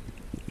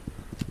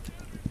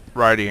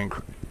riding and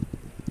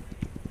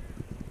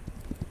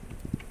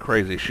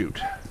crazy shoot.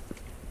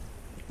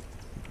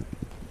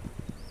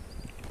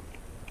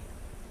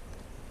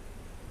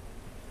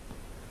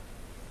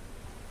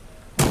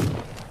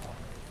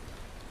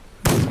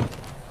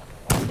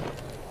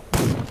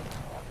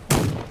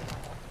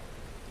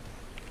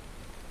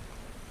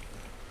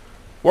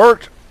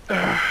 Worked.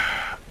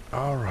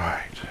 All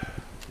right.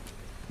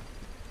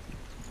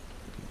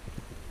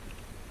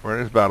 Where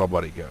does Battle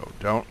Buddy go?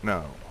 Don't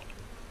know.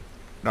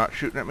 Not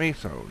shooting at me,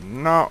 so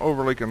not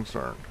overly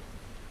concerned.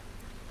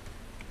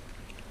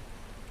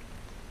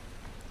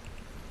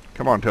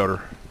 Come on,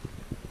 Toter.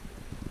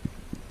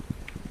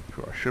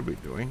 What I should be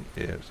doing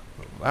is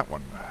that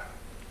one.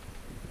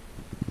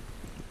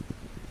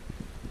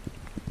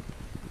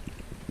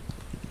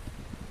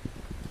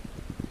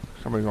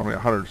 Somebody's only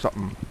 100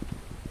 something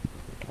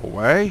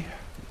away.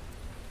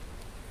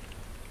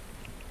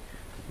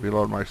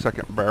 Reload my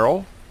second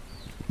barrel.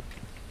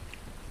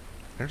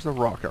 There's the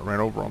rock I ran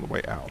over on the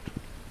way out.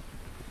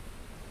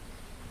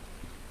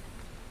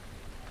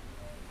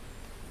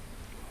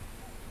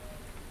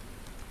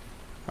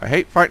 I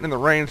hate fighting in the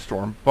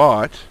rainstorm,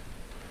 but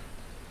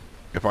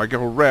if I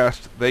go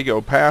rest, they go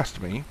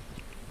past me,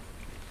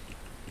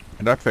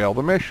 and I fail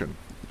the mission.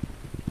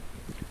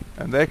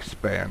 And they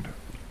expand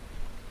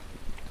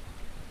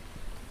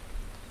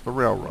the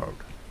railroad.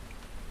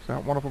 Is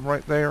that one of them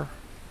right there?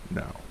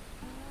 No.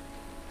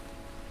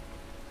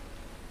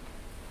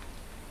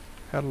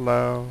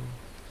 Hello.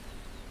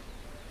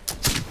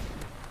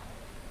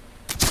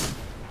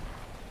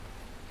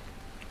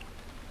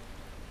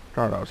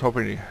 Darn, I was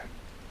hoping to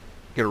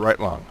get it right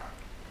lung.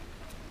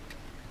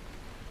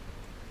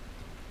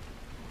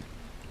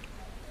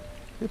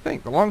 You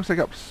think, the lungs take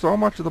up so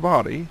much of the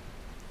body,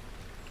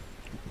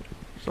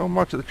 so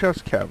much of the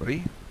chest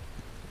cavity.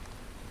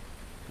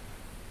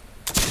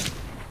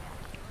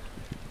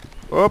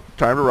 Oh,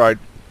 time to ride.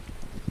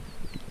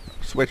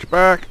 Switch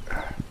back.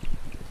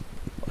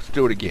 Let's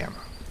do it again.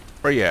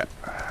 Where you at?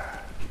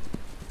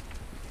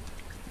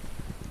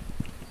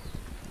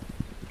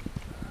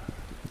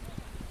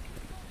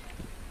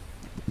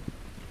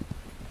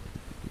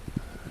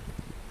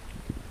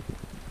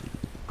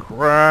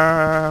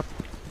 Crap.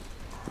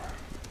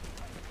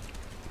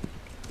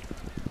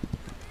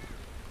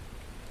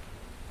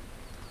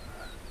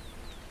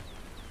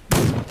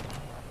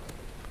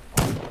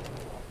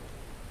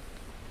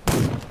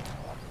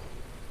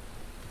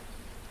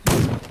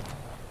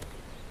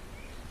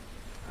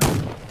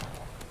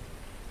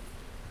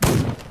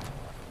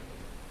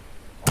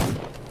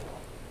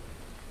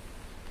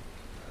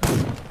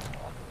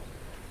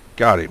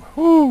 Got him.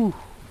 Whoo!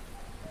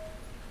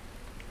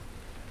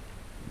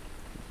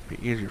 Be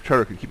easier if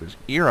Turtle could keep his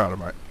ears out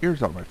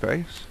of my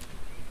face.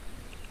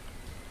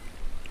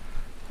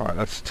 Alright,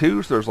 that's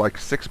 2, so there's like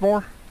 6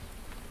 more.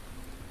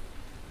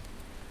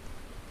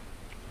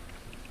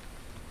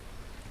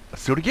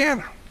 Let's do it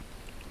again.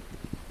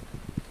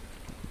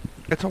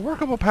 It's a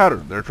workable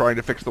pattern. They're trying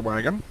to fix the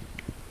wagon.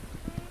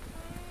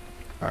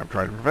 I'm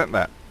trying to prevent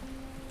that.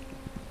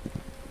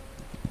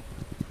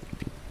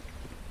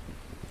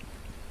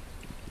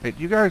 Hey,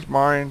 do you guys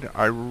mind?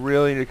 I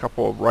really need a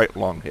couple of right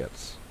long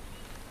hits.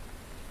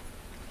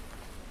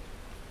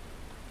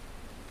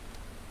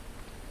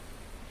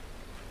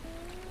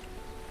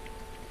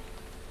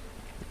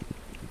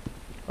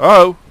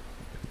 Oh!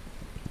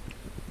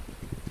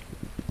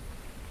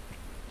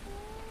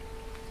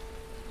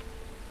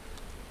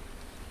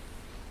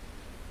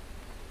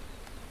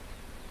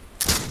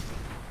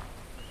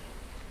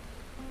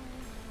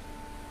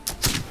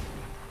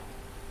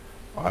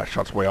 Oh, that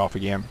shot's way off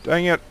again.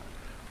 Dang it.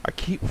 I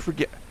keep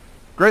forgetting.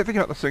 Great thing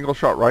about the single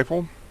shot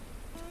rifle,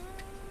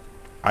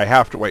 I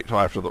have to wait till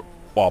after the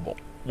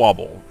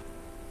wobble.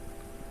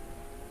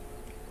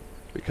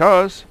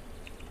 Because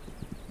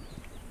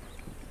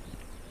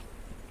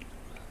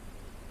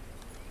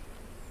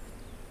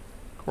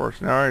of course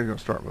now he's gonna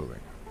start moving.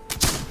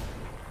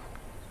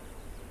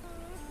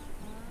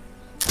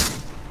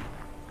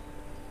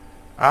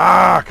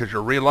 Ah, because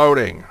you're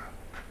reloading.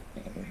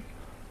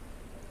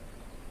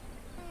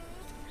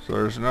 So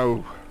there's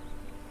no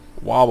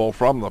wobble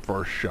from the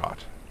first shot.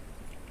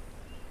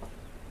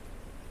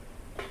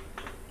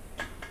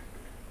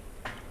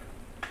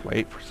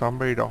 Wait for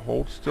somebody to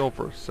hold still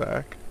for a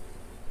sec.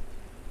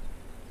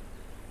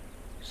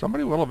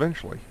 Somebody will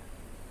eventually.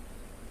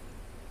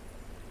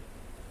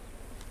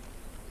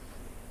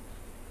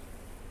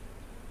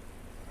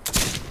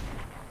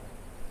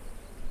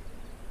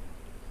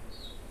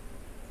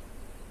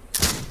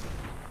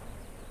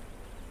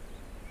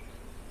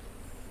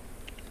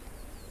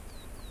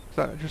 Is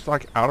that just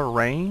like out of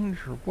range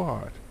or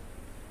what?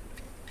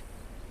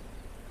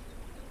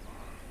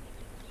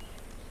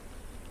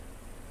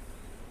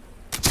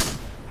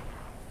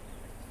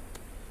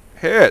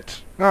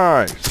 Hit!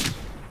 Nice!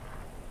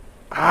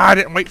 Ah, I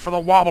didn't wait for the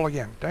wobble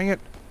again. Dang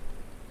it.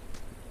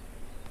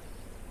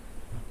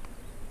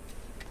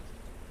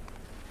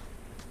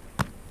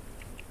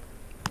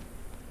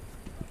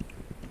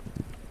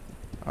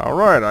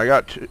 Alright, I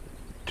got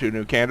two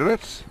new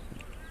candidates.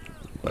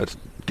 Let's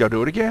go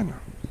do it again.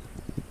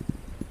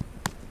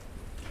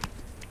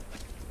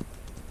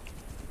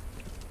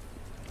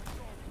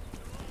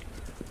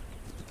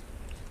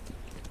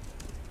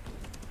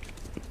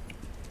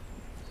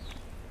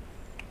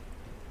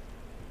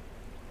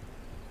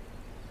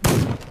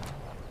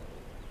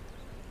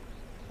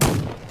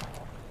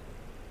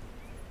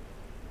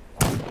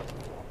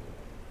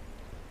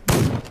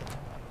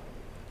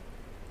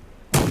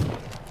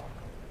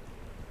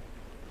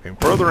 Came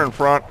further in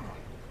front.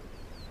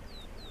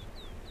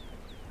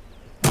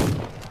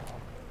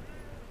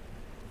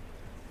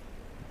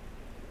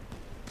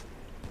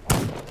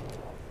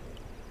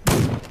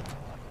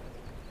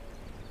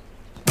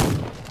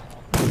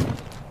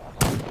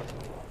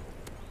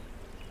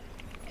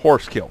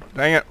 Horse killed.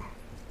 Dang it.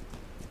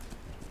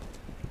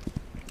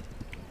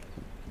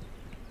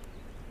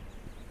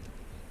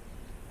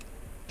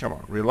 Come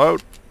on,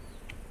 reload.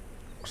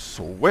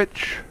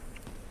 Switch.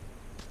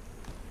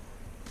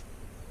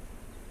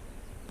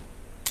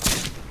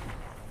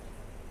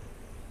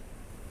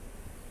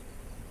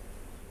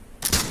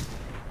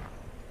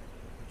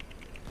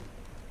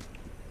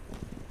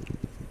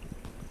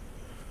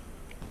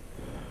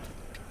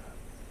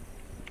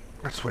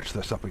 Let's switch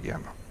this up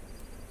again.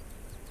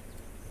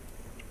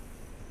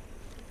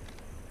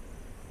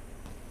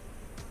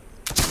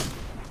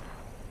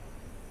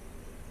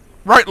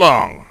 Right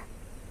long.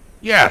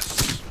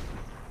 Yes.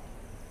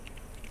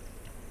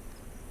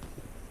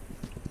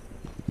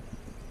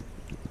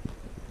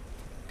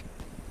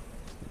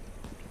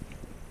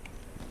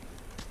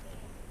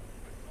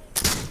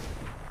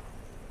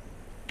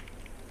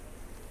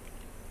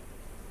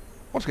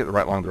 Let's get the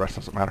right long. The rest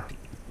doesn't matter.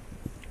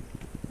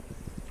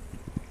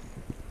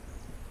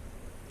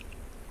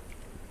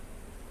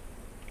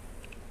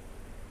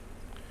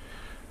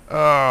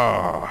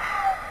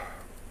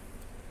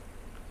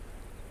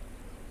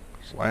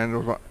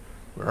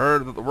 We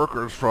heard that the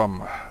workers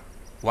from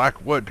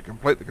lack wood to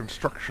complete the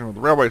construction of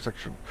the railway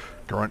section.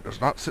 Government does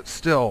not sit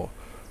still.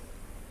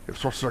 If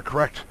sources are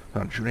correct,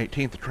 on June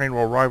 18th, the train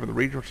will arrive in the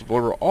region to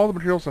deliver all the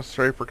materials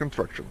necessary for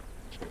construction.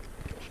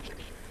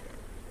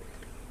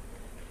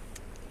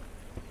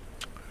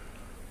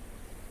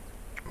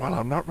 Well,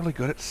 I'm not really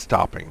good at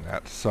stopping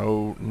that,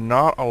 so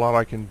not a lot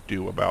I can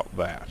do about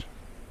that.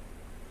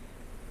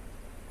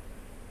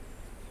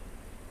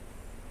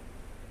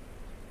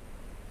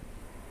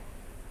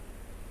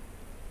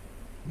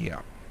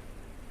 Yeah.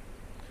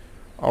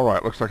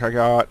 Alright, looks like I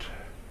got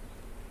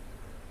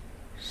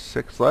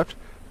 6 left.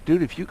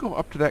 Dude, if you go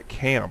up to that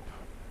camp,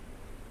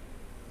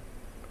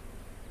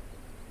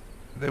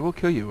 they will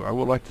kill you. I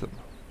will let them.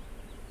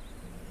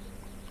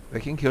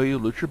 They can kill you,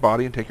 loot your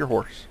body, and take your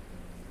horse.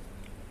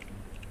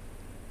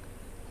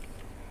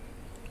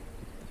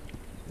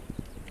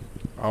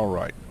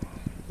 Alright.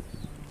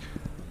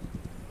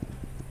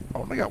 I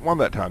only got one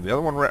that time. The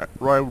other one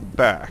rode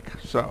back.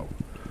 So,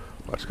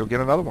 let's go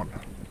get another one.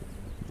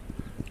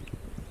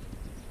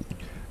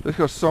 This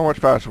goes so much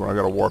faster when I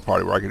got a war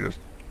party where I can just,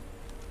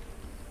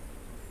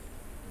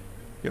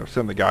 you know,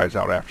 send the guys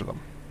out after them.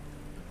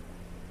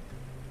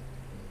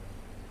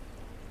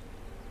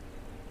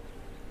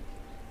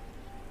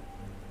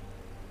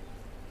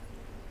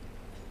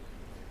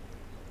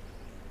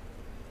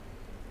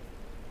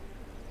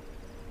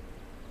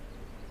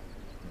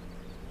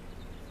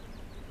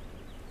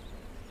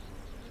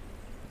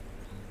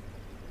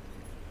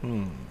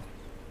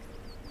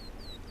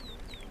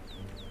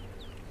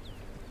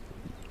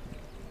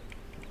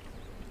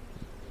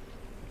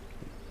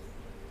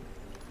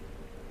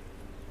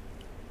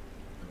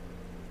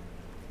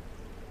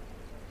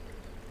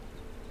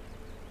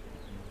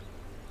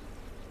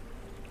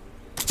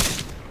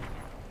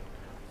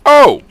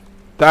 Oh!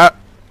 That...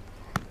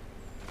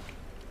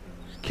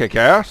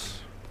 kick-ass.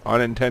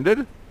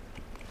 Unintended.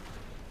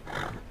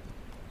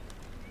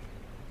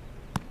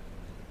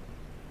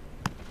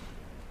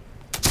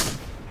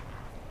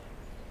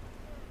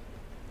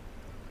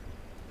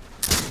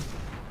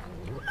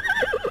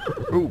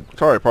 Ooh,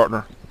 sorry,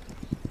 partner.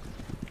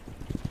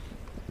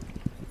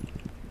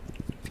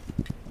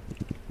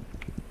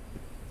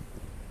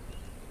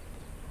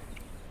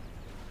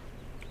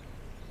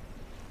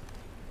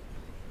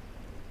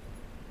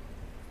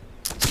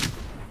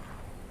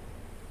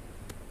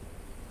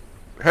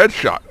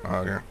 Headshot.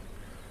 Okay.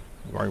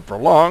 Going for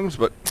lungs,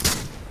 but...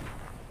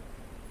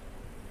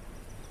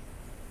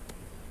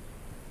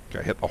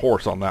 okay, hit the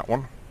horse on that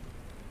one.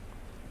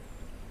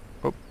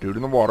 Oh, dude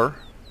in the water.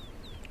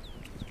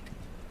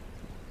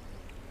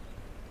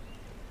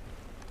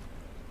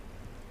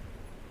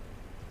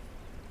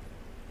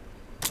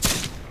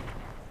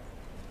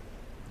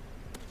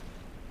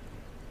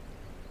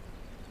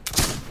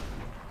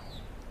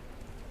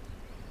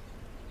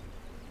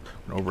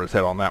 Went over his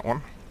head on that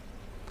one.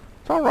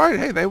 It's alright,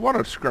 hey, they want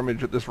to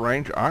scrimmage at this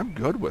range. I'm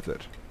good with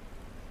it.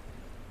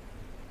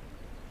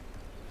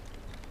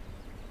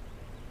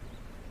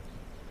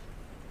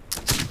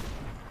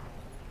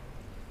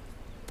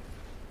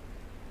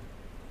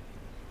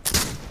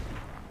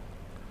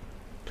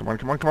 Come on,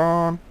 come on, come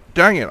on.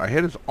 Dang it, I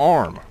hit his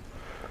arm.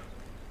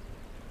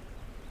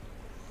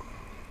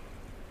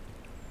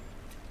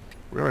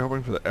 Really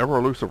hoping for the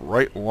ever-elusive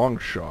right lung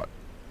shot.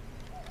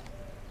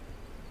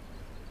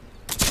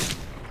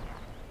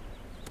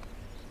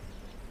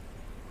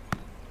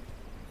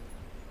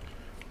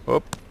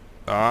 Oop.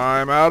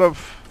 I'm out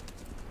of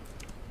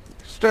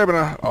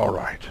stamina.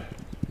 Alright.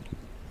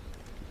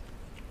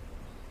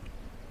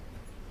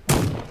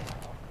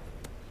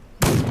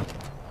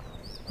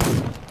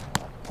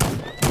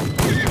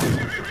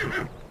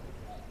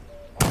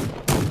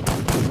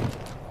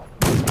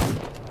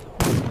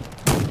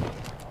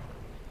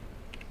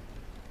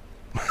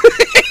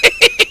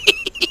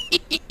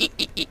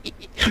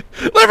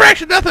 Lever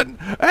action nothing!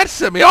 That's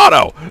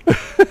semi-auto!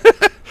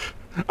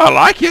 I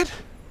like it!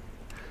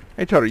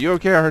 Hey Toto, you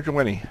okay? I heard you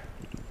whinny.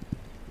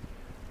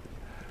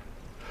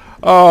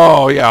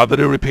 Oh yeah, the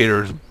new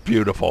repeater is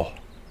beautiful.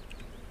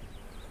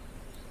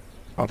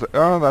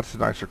 Oh, that's a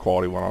nicer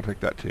quality one. I'll take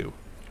that too.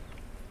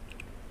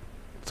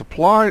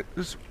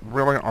 Supplies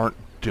really aren't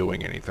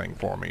doing anything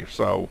for me,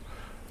 so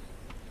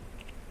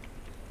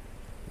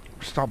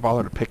just not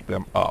bother to pick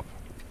them up.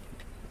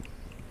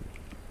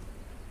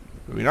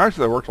 It'd be nice if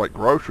they worked like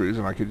groceries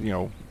and I could, you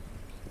know,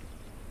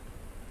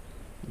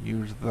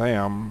 use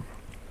them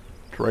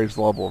to raise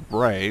the level of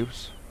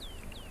Braves.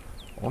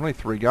 Only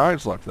 3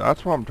 guys left.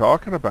 That's what I'm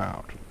talking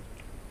about.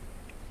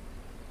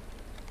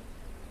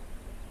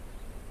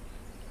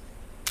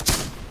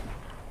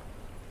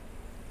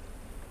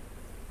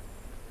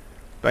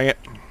 Dang it.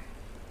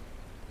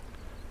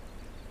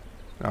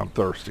 Now I'm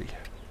thirsty.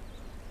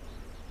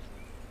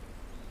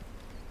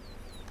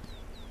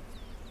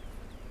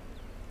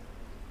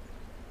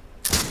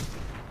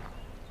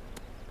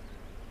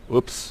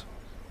 Whoops.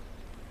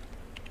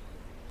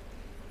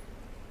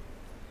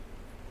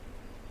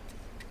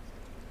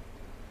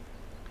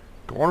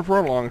 Going for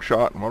a long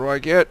shot, and what do I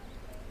get?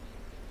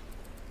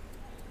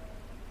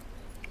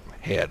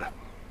 Head.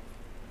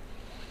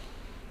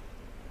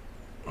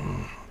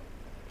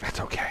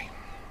 okay.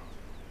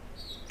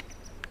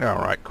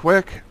 Alright,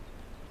 quick.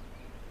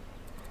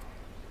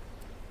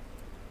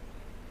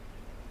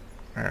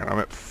 And I'm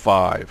at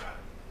 5.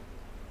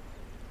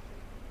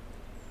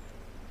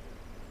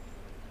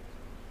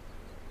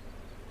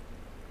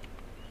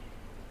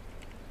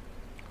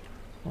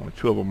 Only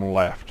 2 of them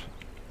left.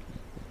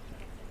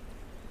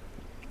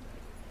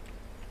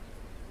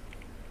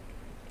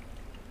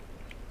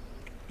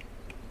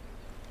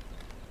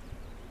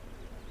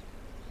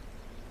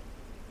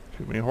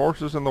 Too many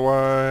horses in the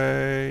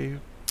way.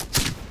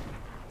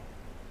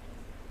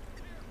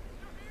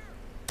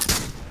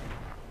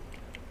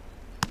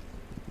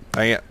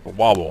 Dang it, a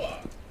wobble.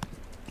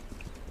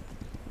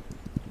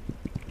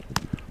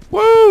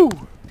 Woo!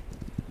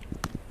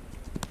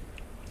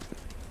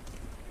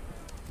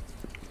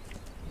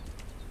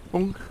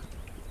 Boom.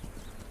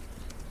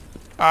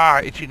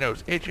 Ah, itchy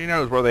nose, itchy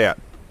nose. Where are they at?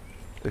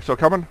 They still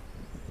coming?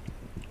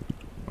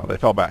 Oh, they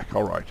fell back.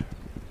 All right.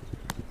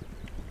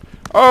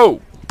 Oh!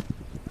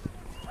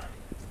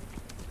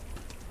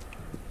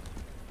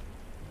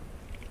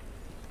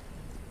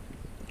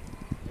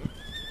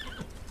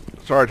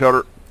 Sorry,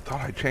 Toter.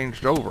 Thought I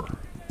changed over.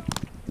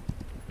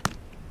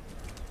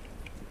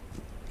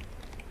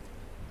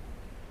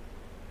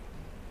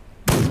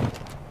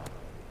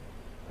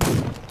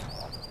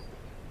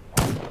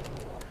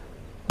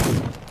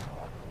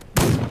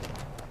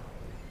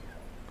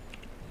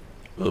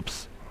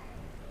 Oops.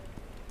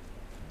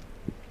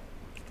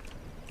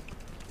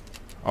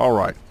 All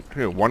right.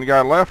 Here, one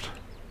guy left.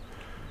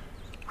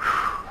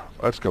 Whew.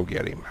 Let's go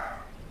get him.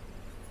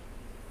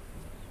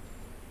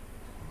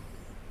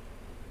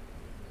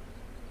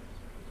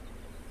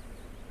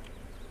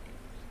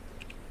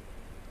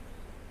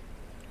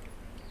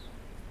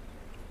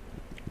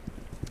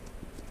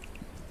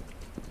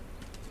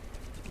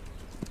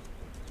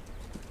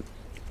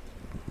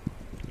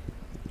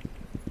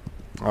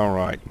 All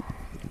right.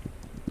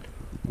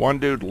 One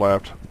dude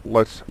left.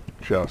 Let's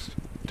just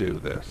do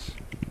this.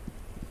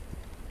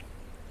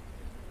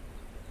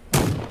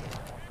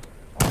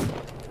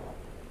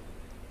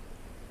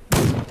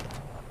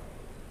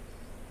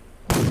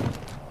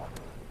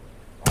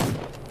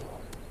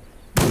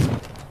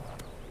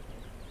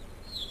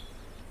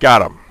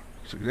 Got him.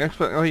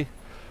 Significantly.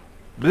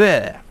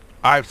 Bleh.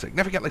 I've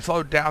significantly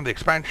slowed down the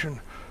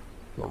expansion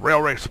of the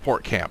railway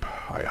support camp.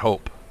 I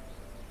hope.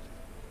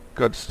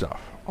 Good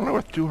stuff. Only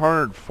with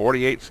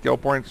 248 skill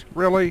points?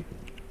 Really?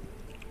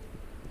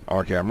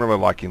 Okay, I'm really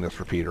liking this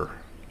repeater.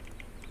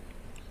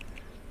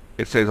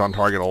 It stays on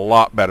target a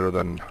lot better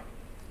than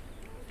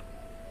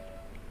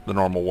the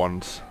normal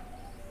ones.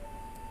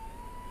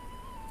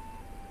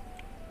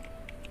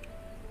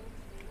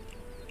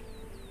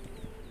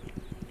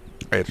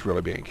 It's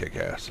really being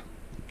kick-ass.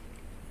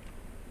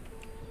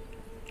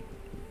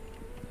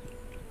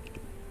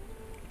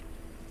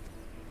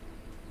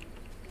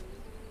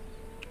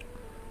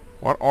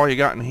 What all you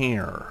got in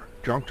here?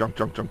 Junk, junk,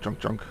 junk, junk, junk,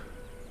 junk.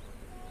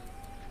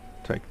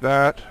 Take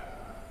that.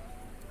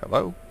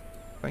 Hello?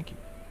 Thank you.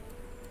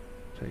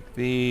 Take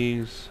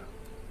these.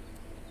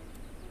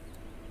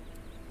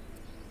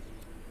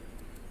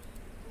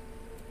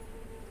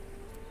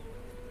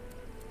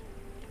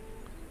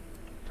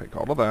 Take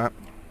all of that.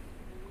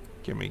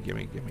 Gimme,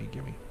 gimme, gimme,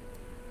 gimme.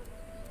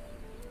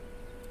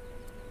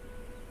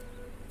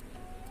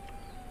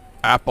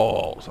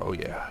 Apples. Oh,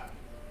 yeah.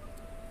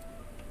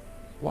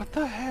 What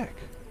the heck?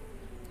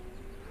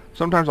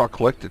 Sometimes I'll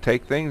click to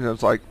take things and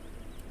it's like,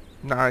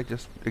 nah, it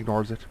just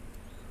ignores it.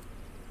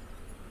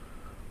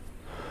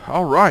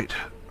 Alright.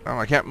 Well,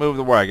 I can't move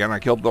the wagon. I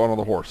killed one of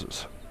the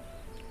horses.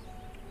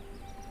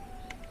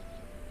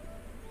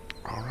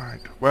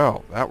 Alright.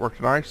 Well, that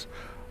worked nice.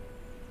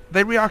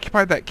 They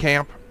reoccupied that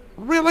camp.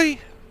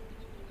 Really?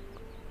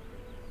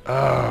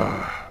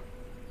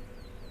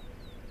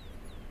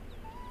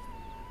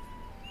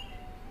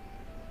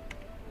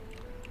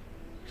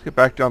 Let's get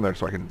back down there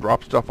so I can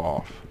drop stuff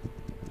off.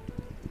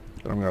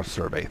 Then I'm going to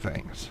survey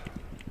things.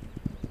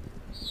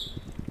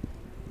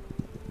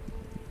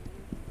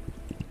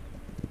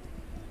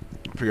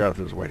 Figure out if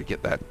there's a way to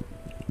get that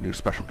new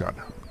special gun.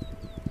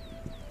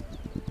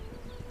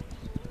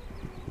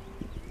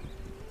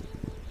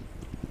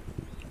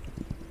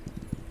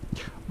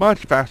 Much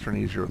faster and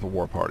easier with a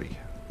war party.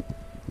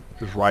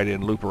 Just ride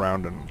in, loop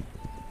around, and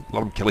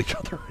let them kill each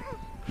other.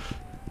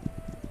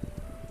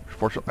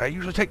 Fortunately, I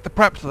usually take the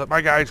prep so that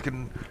my guys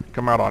can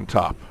come out on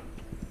top.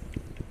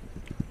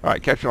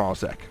 Alright, catch you all in a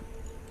sec.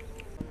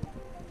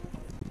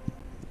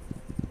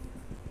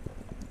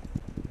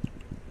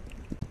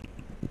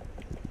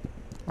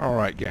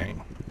 Alright,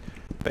 gang.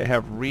 They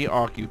have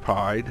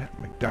reoccupied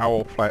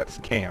McDowell Flats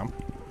Camp,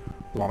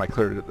 the one I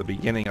cleared at the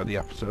beginning of the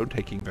episode,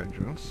 taking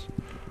vengeance.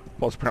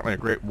 Plus, apparently a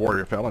great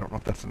warrior fell. I don't know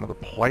if that's another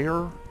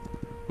player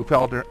who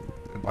fell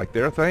like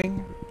their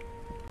thing,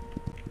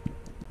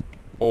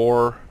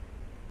 or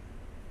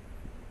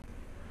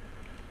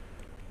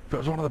if it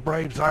was one of the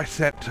Braves I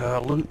sent to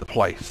loot the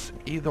place.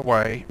 Either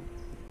way,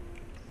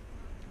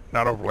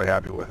 not overly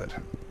happy with it.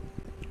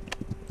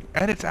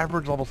 And it's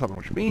average level 7,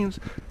 which means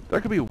there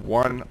could be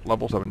one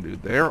level 7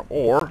 dude there,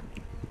 or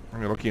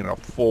I'm looking at a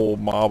full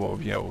mob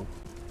of,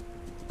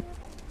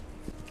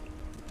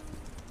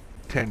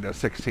 10 to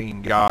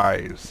 16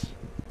 guys.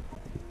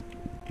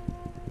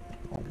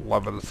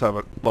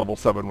 7 level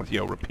 7 with,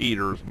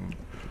 repeaters and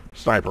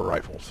sniper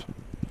rifles.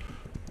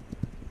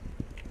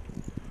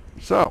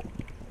 So,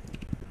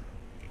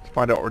 let's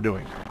find out what we're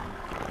doing.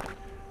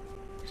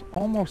 It's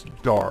almost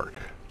dark.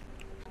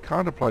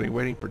 Contemplating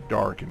waiting for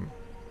dark and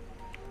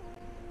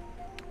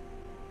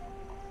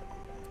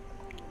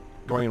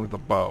going in with the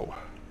bow.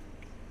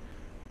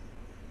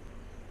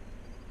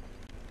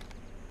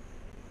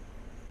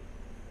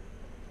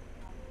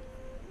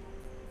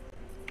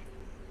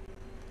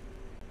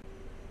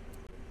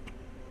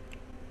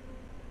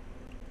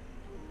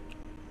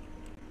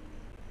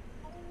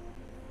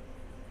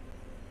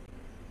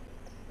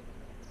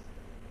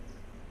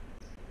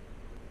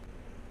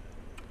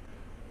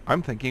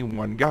 I'm thinking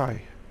one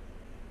guy.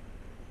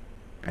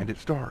 And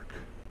it's dark.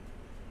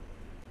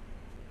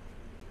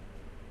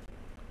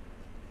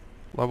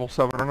 Level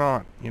 7 or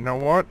not. You know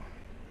what?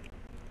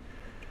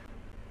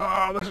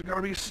 Oh, this is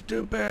gonna be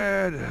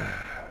stupid.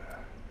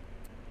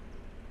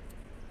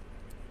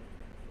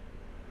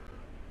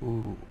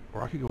 Ooh,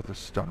 or I could go with a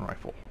stun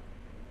rifle.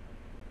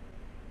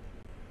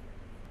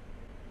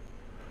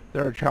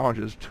 There are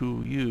challenges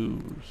to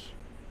use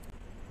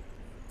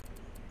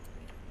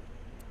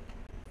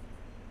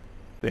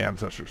the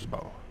Ancestor's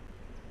Bow.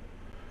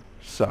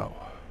 So,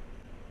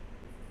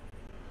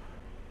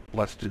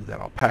 let's do that.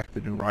 I'll pack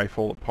the new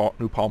rifle, the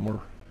new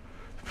Palmer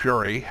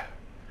Fury,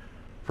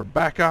 for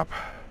backup.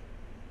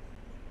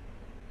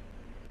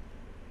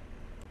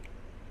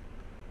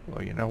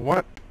 Well, you know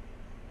what?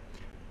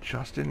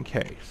 Just in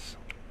case.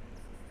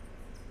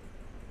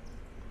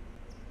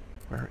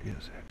 Where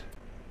is it?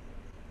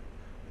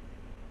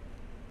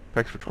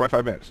 Packs for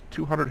 25 minutes.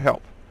 200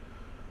 health.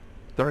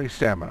 30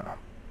 stamina.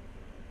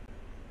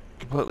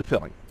 Completely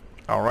filling.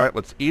 Alright,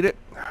 let's eat it.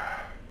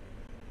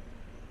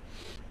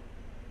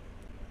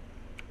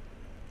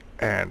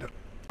 And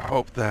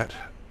hope that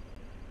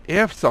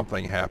if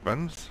something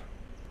happens,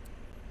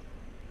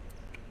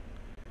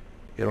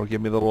 it'll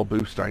give me the little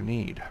boost I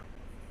need.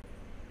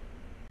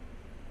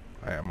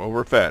 I am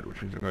overfed,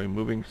 which means I'm going to be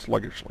moving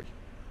sluggishly.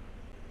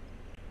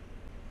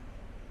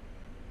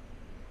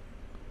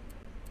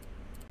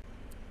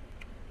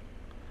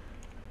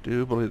 I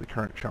do believe the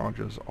current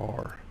challenges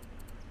are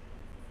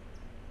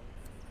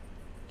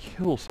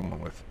kill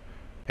someone with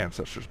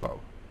Ancestor's Bow.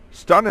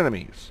 Stun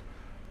enemies.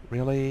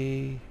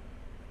 Really?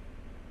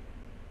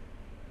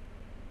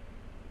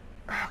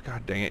 Oh,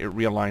 God dang it, it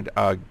realigned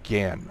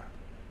again.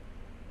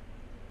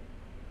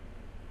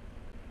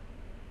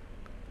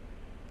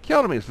 Kill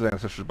enemies with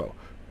Ancestor's Bow.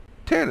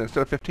 10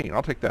 instead of 15.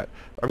 I'll take that.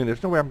 I mean,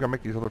 there's no way I'm going to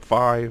make these other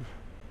 5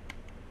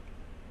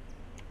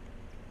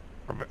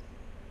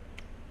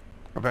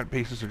 event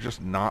pieces are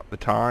just not the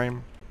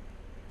time.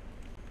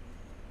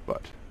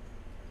 But,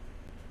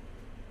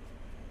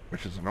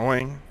 which is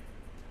annoying.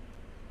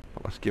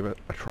 But let's give it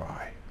a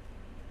try.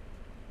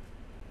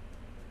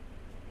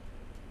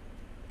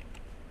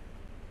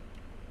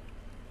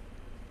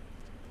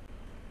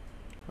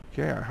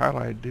 Okay, I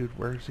highlighted dude.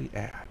 Where's he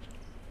at?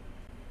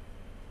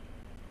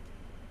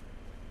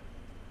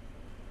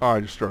 Oh, I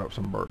just stirred up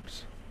some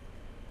birds.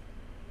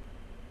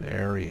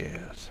 There he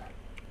is.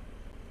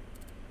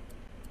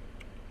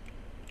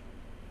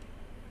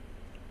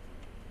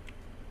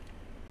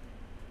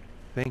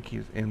 I think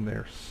he's in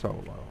there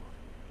solo.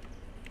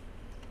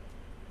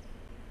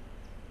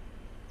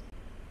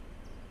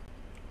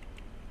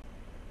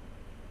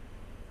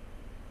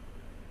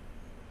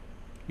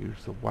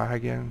 Use the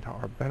wagon to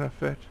our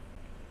benefit.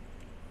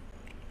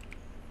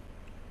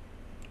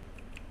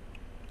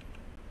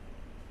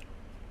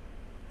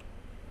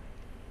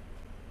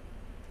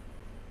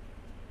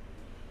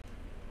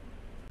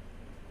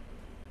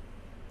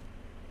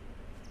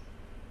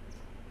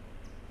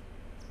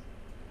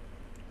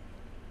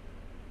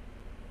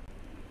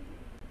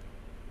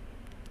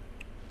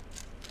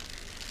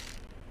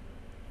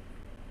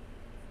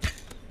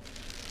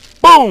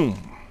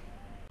 Boom!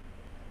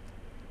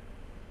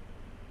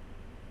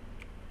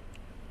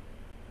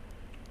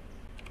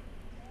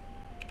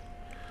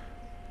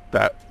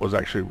 That was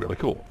actually really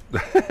cool.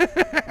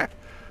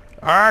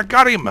 I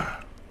got him! I'll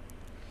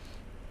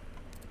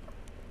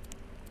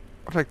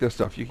take this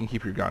stuff. You can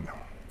keep your gun.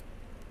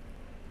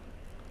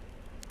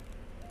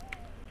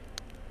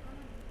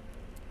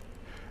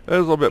 It is a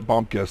little bit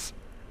bumpkiss.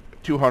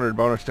 200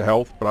 bonus to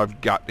health, but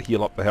I've got to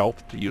heal up the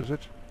health to use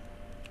it.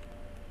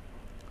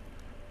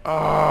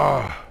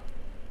 Ah.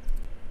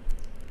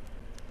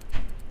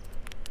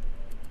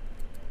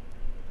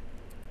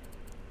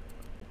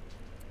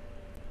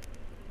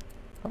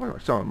 I look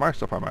like some of my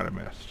stuff I might have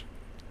missed.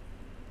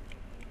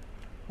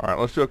 Alright,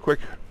 let's do a quick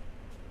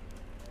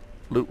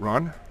loot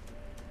run.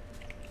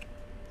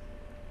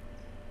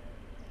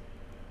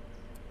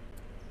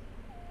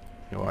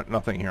 You know what?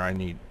 Nothing here I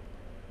need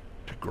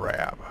to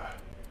grab.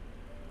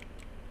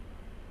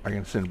 I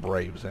can send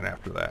Braves in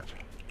after that.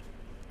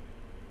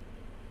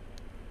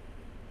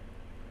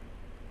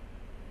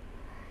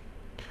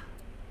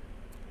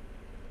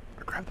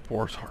 grab the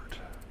boar's heart.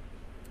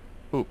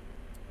 Ooh.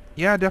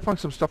 Yeah, definitely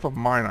some stuff of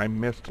mine I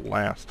missed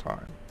last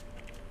time.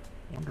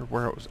 Wonder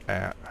where it was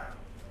at.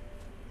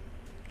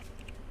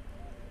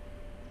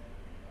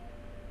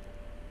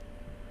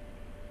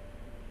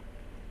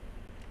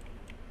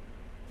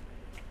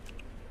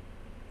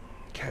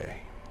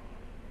 Okay.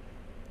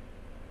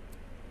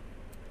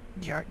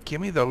 Yeah, give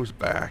me those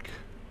back.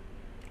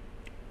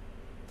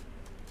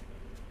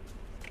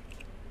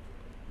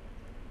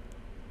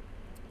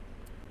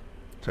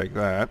 Take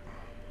that.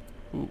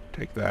 Ooh,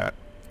 take that.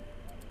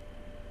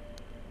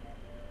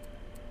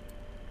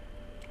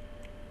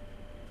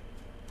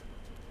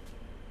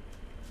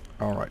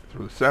 Alright,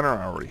 through the center,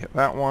 I already hit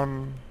that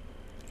one.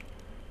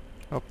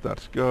 Oh,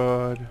 that's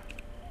good.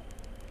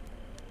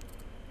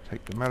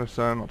 Take the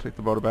medicine, I'll take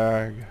the Boda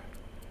bag.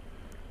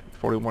 Take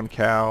 41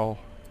 cal.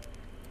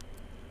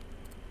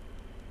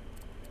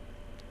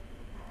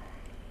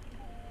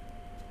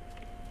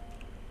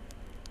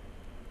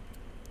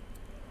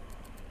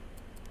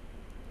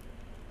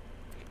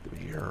 Take the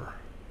beer.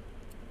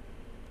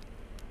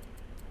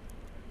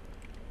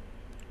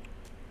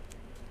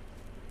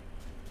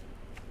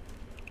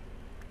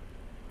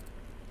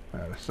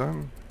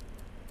 Medicine.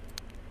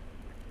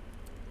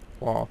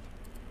 Cloth.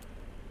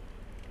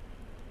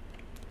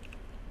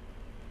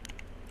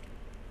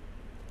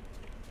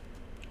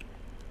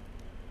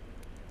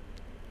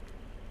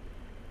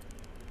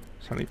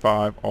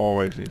 $75,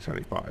 always need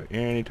 $75.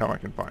 Anytime I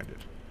can find it.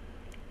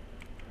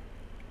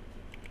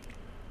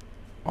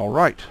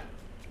 Alright.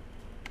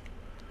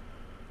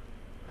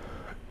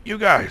 You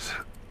guys.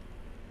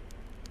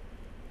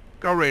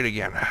 Go raid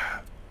again.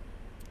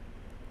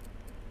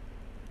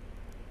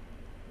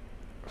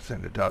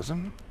 Send a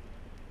dozen.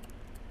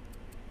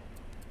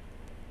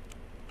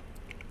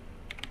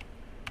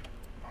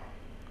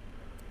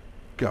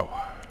 Go.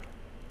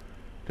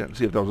 Didn't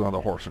see if there was another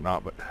horse or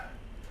not, but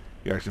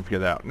you guys can figure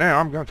that out. Now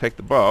I'm going to take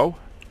the bow.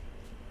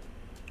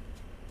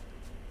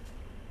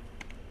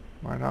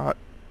 Am I not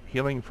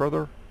healing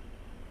further?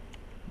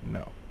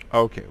 No.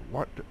 Okay,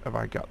 what have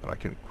I got that I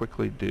can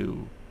quickly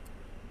do?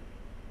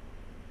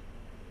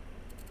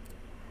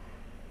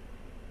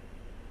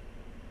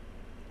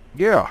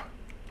 Yeah,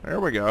 there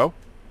we go.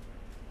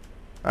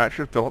 That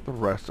should fill up the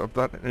rest of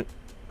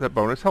that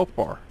bonus health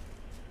bar.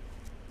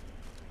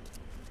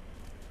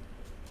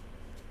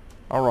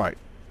 Alright.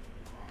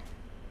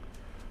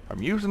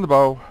 I'm using the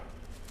bow.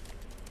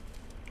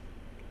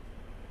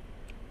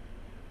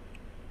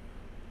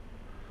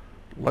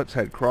 Let's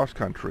head cross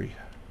country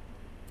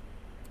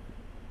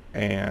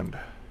and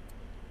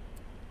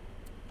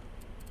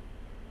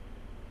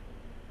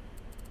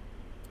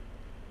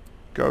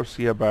go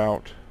see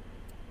about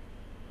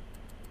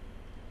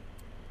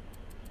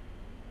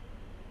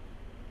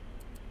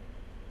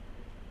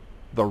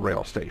the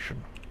rail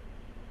station.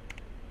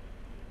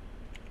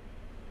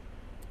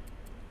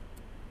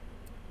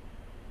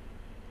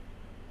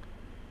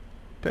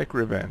 Take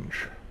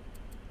revenge.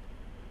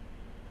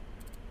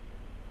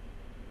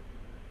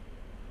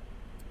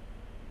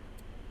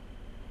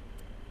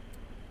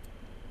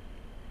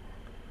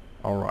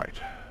 Alright.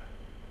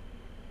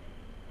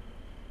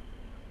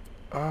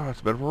 It's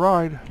a bit of a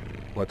ride.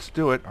 Let's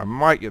do it. I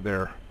might get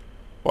there.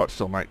 Well, it's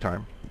still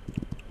nighttime.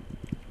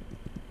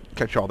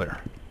 Catch y'all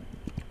there.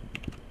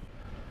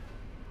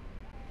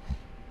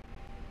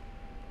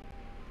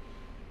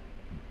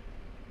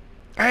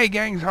 Hey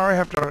gang, sorry I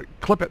have to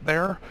clip it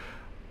there.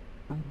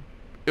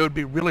 It would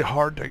be really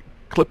hard to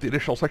clip the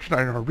additional section.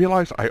 I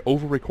realized I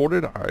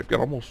over-recorded. I've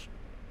got almost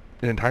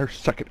an entire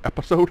second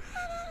episode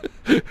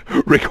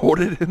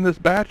recorded in this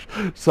batch.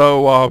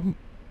 So,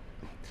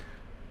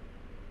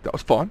 that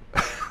was fun.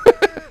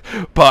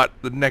 But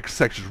the next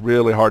section is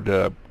really hard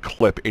to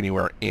clip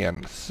anywhere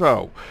in.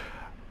 So,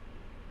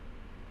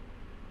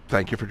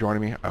 thank you for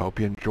joining me. I hope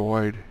you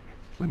enjoyed.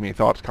 Leave me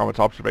thoughts, comments,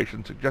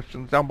 observations,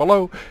 suggestions down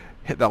below.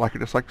 Hit that like or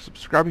dislike,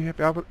 subscribe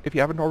if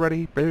you haven't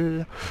already.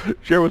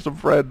 Share with some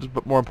friends,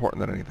 but more important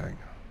than anything.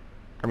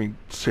 I mean,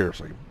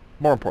 seriously,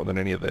 more important than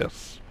any of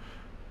this,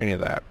 any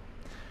of that.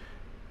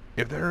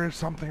 If there is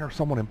something or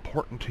someone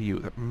important to you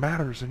that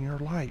matters in your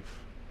life,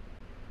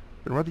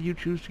 then whether you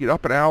choose to get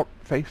up and out,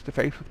 face to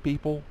face with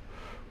people,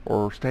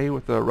 or stay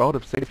with the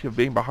relative safety of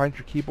being behind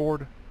your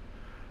keyboard,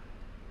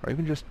 or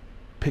even just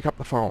pick up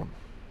the phone,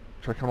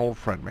 check on an old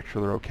friend, make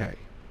sure they're okay.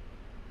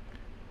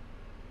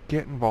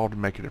 Get involved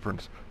and make a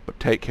difference, but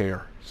take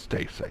care,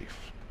 stay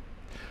safe.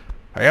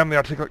 I am the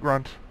Articulate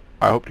Grunt.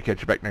 I hope to catch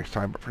you back next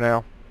time, but for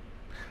now,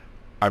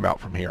 I'm out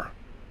from here.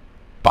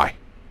 Bye.